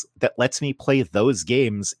NES that lets me play those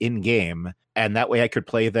games in-game. And that way I could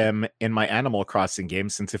play them in my Animal Crossing game,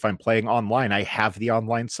 since if I'm playing online, I have the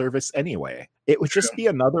online service anyway. It would just be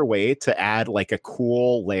another way to add like a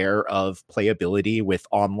cool layer of playability with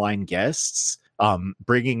online guests.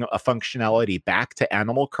 Bringing a functionality back to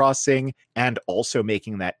Animal Crossing and also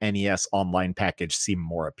making that NES online package seem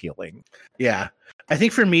more appealing. Yeah. I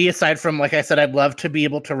think for me, aside from, like I said, I'd love to be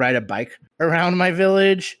able to ride a bike around my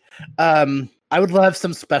village. I would love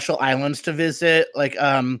some special islands to visit, like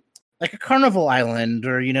a Carnival Island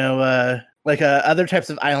or, other types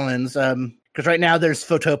of islands. Because right now there's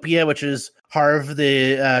Photopia, which is Harv,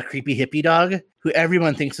 the creepy hippie dog, who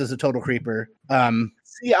everyone thinks is a total creeper.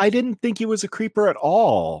 See, I didn't think he was a creeper at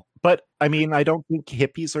all. But I mean, I don't think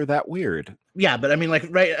hippies are that weird. Yeah, but I mean, like,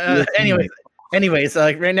 right. Anyways,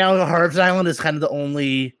 like right now, Harv's Island is kind of the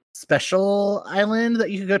only special island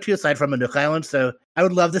that you can go to aside from a Nook Island. So I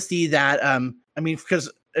would love to see that.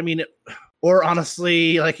 Or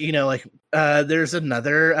honestly, like, there's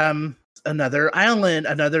another island,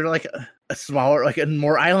 a smaller, like, and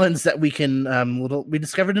more islands that we can we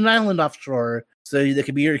discovered an island offshore, so that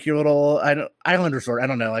could be your little island resort. I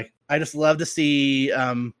don't know, like, I just love to see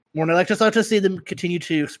more. And I just love to see them continue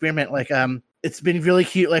to experiment. Like, it's been really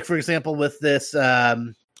cute. Like, for example, with this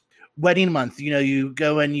wedding month, you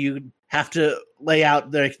go and you have to lay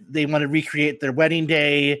out they want to recreate their wedding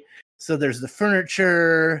day. So there's the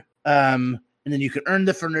furniture, and then you can earn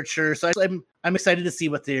the furniture. So I'm excited to see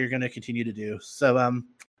what they're going to continue to do. So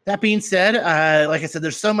that being said, like I said,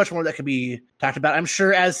 there's so much more that could be talked about. I'm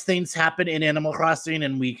sure as things happen in Animal Crossing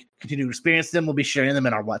and we continue to experience them, we'll be sharing them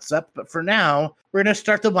in our What's Up. But for now, we're going to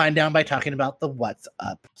start the wind down by talking about the What's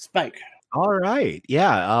Up. Spike. All right.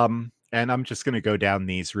 Yeah. And I'm just going to go down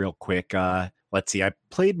these real quick. Let's see. I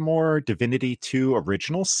played more Divinity 2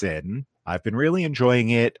 Original Sin. I've been really enjoying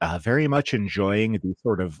it, very much enjoying the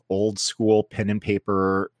sort of old school pen and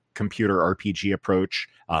paper computer RPG approach,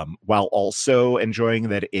 while also enjoying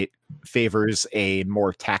that it favors a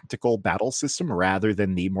more tactical battle system rather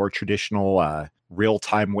than the more traditional real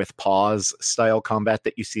time with pause style combat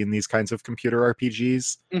that you see in these kinds of computer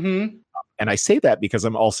RPGs. Mm-hmm. And I say that because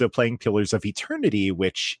I'm also playing Pillars of Eternity,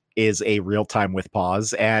 which is a real time with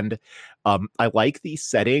pause. And I like the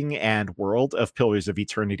setting and world of Pillars of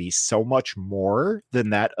Eternity so much more than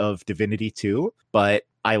that of Divinity 2. But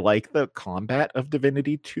I like the combat of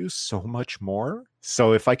Divinity 2 so much more.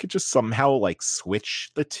 So if I could just somehow like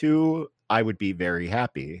switch the two, I would be very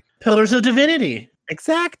happy. Pillars of Divinity.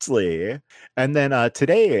 Exactly. And then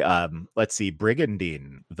today, let's see,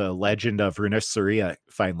 Brigandine, the Legend of Runesaria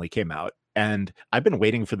finally came out. And I've been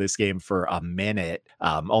waiting for this game for a minute.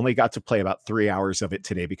 Only got to play about 3 hours of it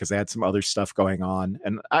today because I had some other stuff going on.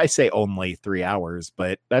 And I say only 3 hours,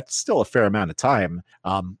 but that's still a fair amount of time.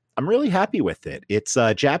 I'm really happy with it. It's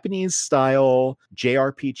a Japanese style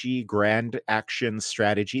JRPG grand action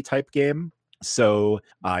strategy type game. So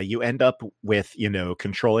you end up with,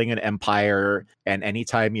 controlling an empire, and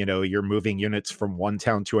anytime, you're moving units from one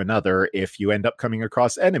town to another, if you end up coming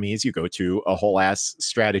across enemies, you go to a whole ass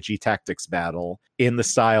strategy tactics battle in the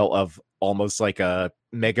style of almost like a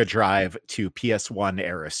Mega Drive to PS1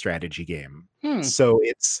 era strategy game. So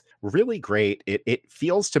it's really great. It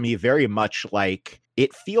feels to me very much like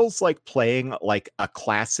playing like a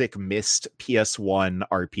classic missed PS1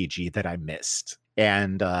 RPG that I missed.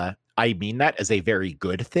 And I mean that as a very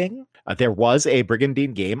good thing. There was a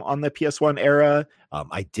Brigandine game on the PS1 era.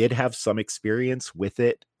 I did have some experience with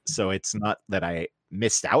it, so it's not that I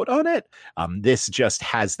missed out on it. This just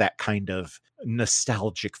has that kind of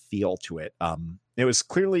nostalgic feel to it. It was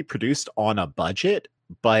clearly produced on a budget,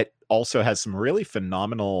 but also has some really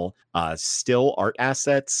phenomenal still art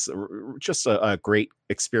assets. Just a great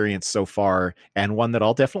experience so far, and one that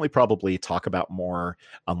I'll definitely probably talk about more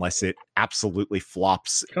unless it absolutely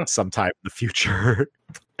flops sometime in the future.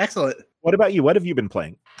 Excellent. What about you? What have you been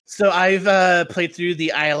playing? So I've played through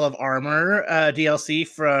the Isle of Armor DLC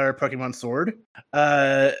for Pokemon Sword.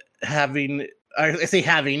 I had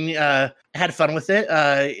fun with it.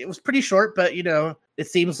 It was pretty short, but it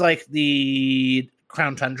seems like the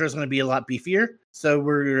Crown Tundra is going to be a lot beefier. So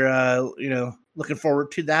we're looking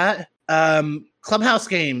forward to that. Clubhouse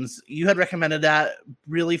Games, you had recommended that.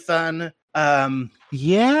 Really fun.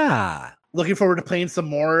 Yeah. Looking forward to playing some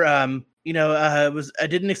more. I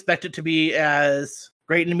didn't expect it to be as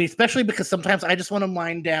great to me, especially because sometimes I just want to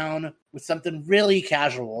wind down with something really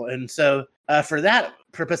casual. And so for that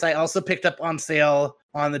purpose, I also picked up on sale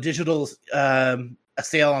on the digital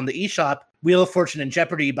sale on the eShop, Wheel of Fortune and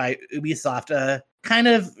Jeopardy by Ubisoft. Kind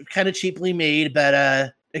of cheaply made,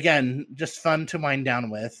 but again, just fun to wind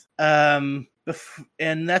down with. And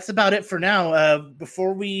that's about it for now.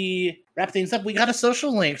 Before we wrap things up, we got a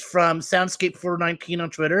social link from Soundscape419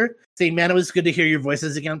 on Twitter saying, "Man, it was good to hear your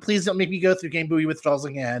voices again. Please don't make me go through Game Buoy withdrawals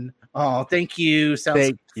again." Oh, thank you, Soundscape.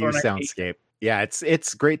 Thank you, Soundscape. Yeah,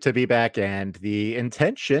 it's great to be back, and the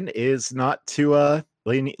intention is not to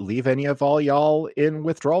leave any of all y'all in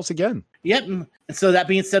withdrawals again. Yep. And so that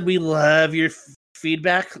being said, we love your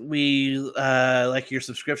feedback. We like your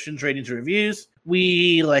subscriptions, ratings, and reviews.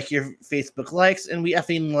 We like your Facebook likes, and we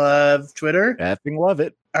effing love Twitter. Effing love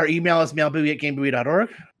it. Our email is mailbuoy@gamebuoy.org.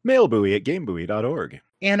 Mailbuoy@gamebuoy.org.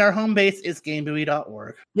 And our home base is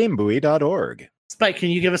gamebuoy.org. Gamebuoy.org. Spike, can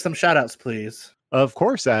you give us some shout outs, please? Of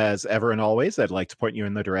course, as ever and always, I'd like to point you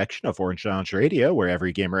in the direction of Orange Lounge Radio, where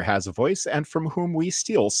every gamer has a voice and from whom we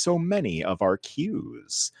steal so many of our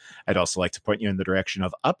cues. I'd also like to point you in the direction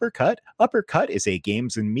of Uppercut. Uppercut is a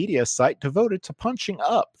games and media site devoted to punching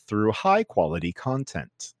up through high-quality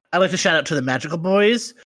content. I'd like to shout out to the Magical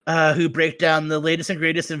Boys, who break down the latest and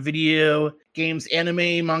greatest in video games,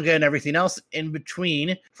 anime, manga, and everything else in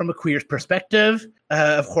between from a queer perspective.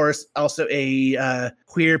 Of course, also a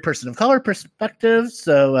queer person of color perspective,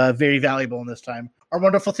 so very valuable in this time. Our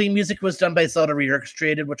wonderful theme music was done by Zelda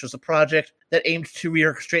Reorchestrated, which was a project that aimed to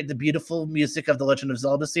reorchestrate the beautiful music of the Legend of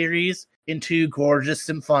Zelda series into gorgeous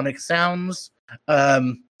symphonic sounds.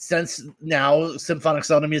 Since now symphonic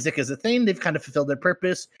Zelda music is a thing, they've kind of fulfilled their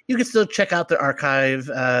purpose. You can still check out their archive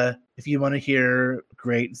if you want to hear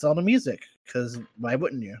great Zelda music, because why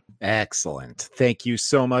wouldn't you? Excellent. Thank you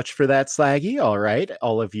so much for that, Slaggy. All right,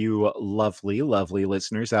 all of you lovely, lovely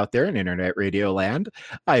listeners out there in Internet Radio Land,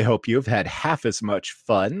 I hope you've had half as much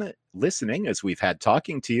fun listening as we've had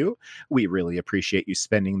talking to you. We really appreciate you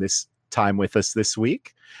spending this time with us this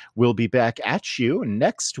week. We'll be back at you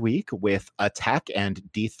next week with Attack and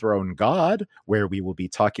Dethrone God, where we will be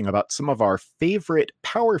talking about some of our favorite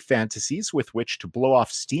power fantasies with which to blow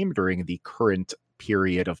off steam during the current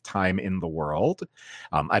period of time in the world.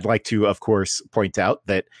 I'd like to, of course, point out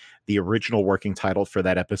that the original working title for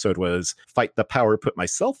that episode was Fight the Power, Put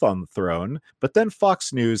Myself on the Throne, but then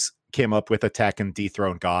Fox News came up with Attack and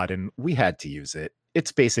Dethrone God, and we had to use it.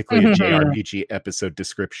 It's basically a JRPG episode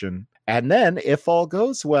description. And then, if all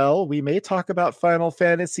goes well, we may talk about Final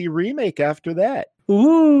Fantasy Remake after that.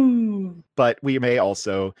 Ooh! But we may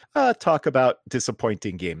also talk about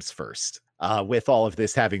disappointing games first. With all of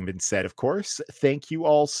this having been said, of course, thank you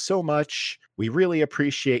all so much. We really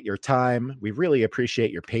appreciate your time. We really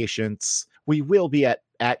appreciate your patience. We will be at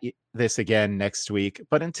this again next week.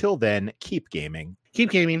 But until then, keep gaming.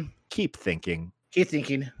 Keep gaming. Keep thinking. Keep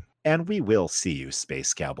thinking. And we will see you,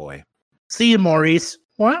 Space Cowboy. See you, Maurice.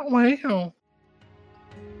 Wow.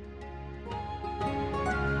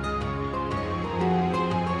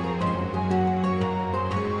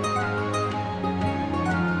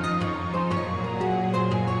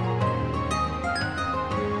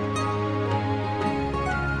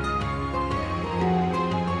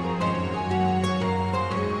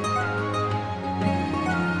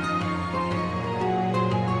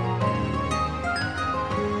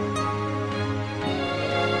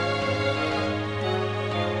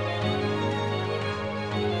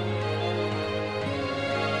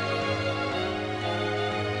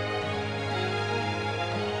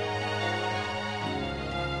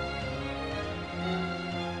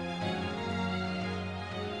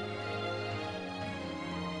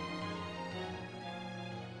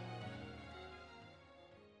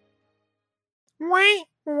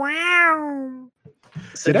 Wow.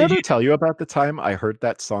 Did I ever tell you about the time I heard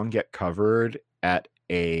that song get covered at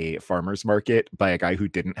a farmer's market by a guy who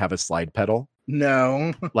didn't have a slide pedal?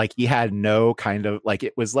 No. Like he had no kind of, like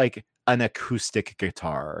it was like an acoustic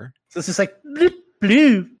guitar. So it's just like bloop,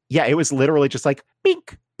 bloop. Yeah, it was literally just like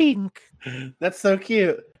bink, bink. That's so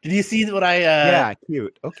cute. Did you see what I Yeah,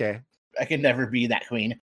 cute. Okay. I could never be that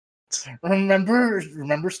queen. Remember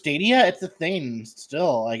Stadia? It's a thing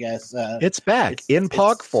still, I guess. It's back in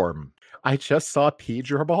POG form. I just saw P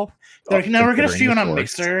Gerbil. Now we're gonna stream it on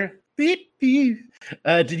Mixer. Beep beep.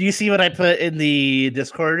 Did you see what I put in the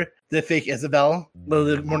Discord? The fake Isabel,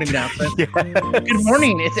 the morning announcement. Yeah. Good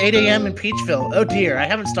morning. It's 8 a.m. in Peachville. Oh dear, I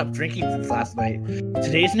haven't stopped drinking since last night.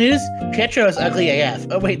 Today's news: Pietro is ugly AF.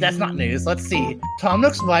 Oh wait, that's not news. Let's see. Tom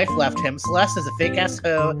Nook's wife left him. Celeste is a fake ass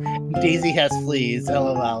hoe. And Daisy has fleas.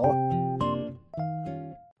 LOL.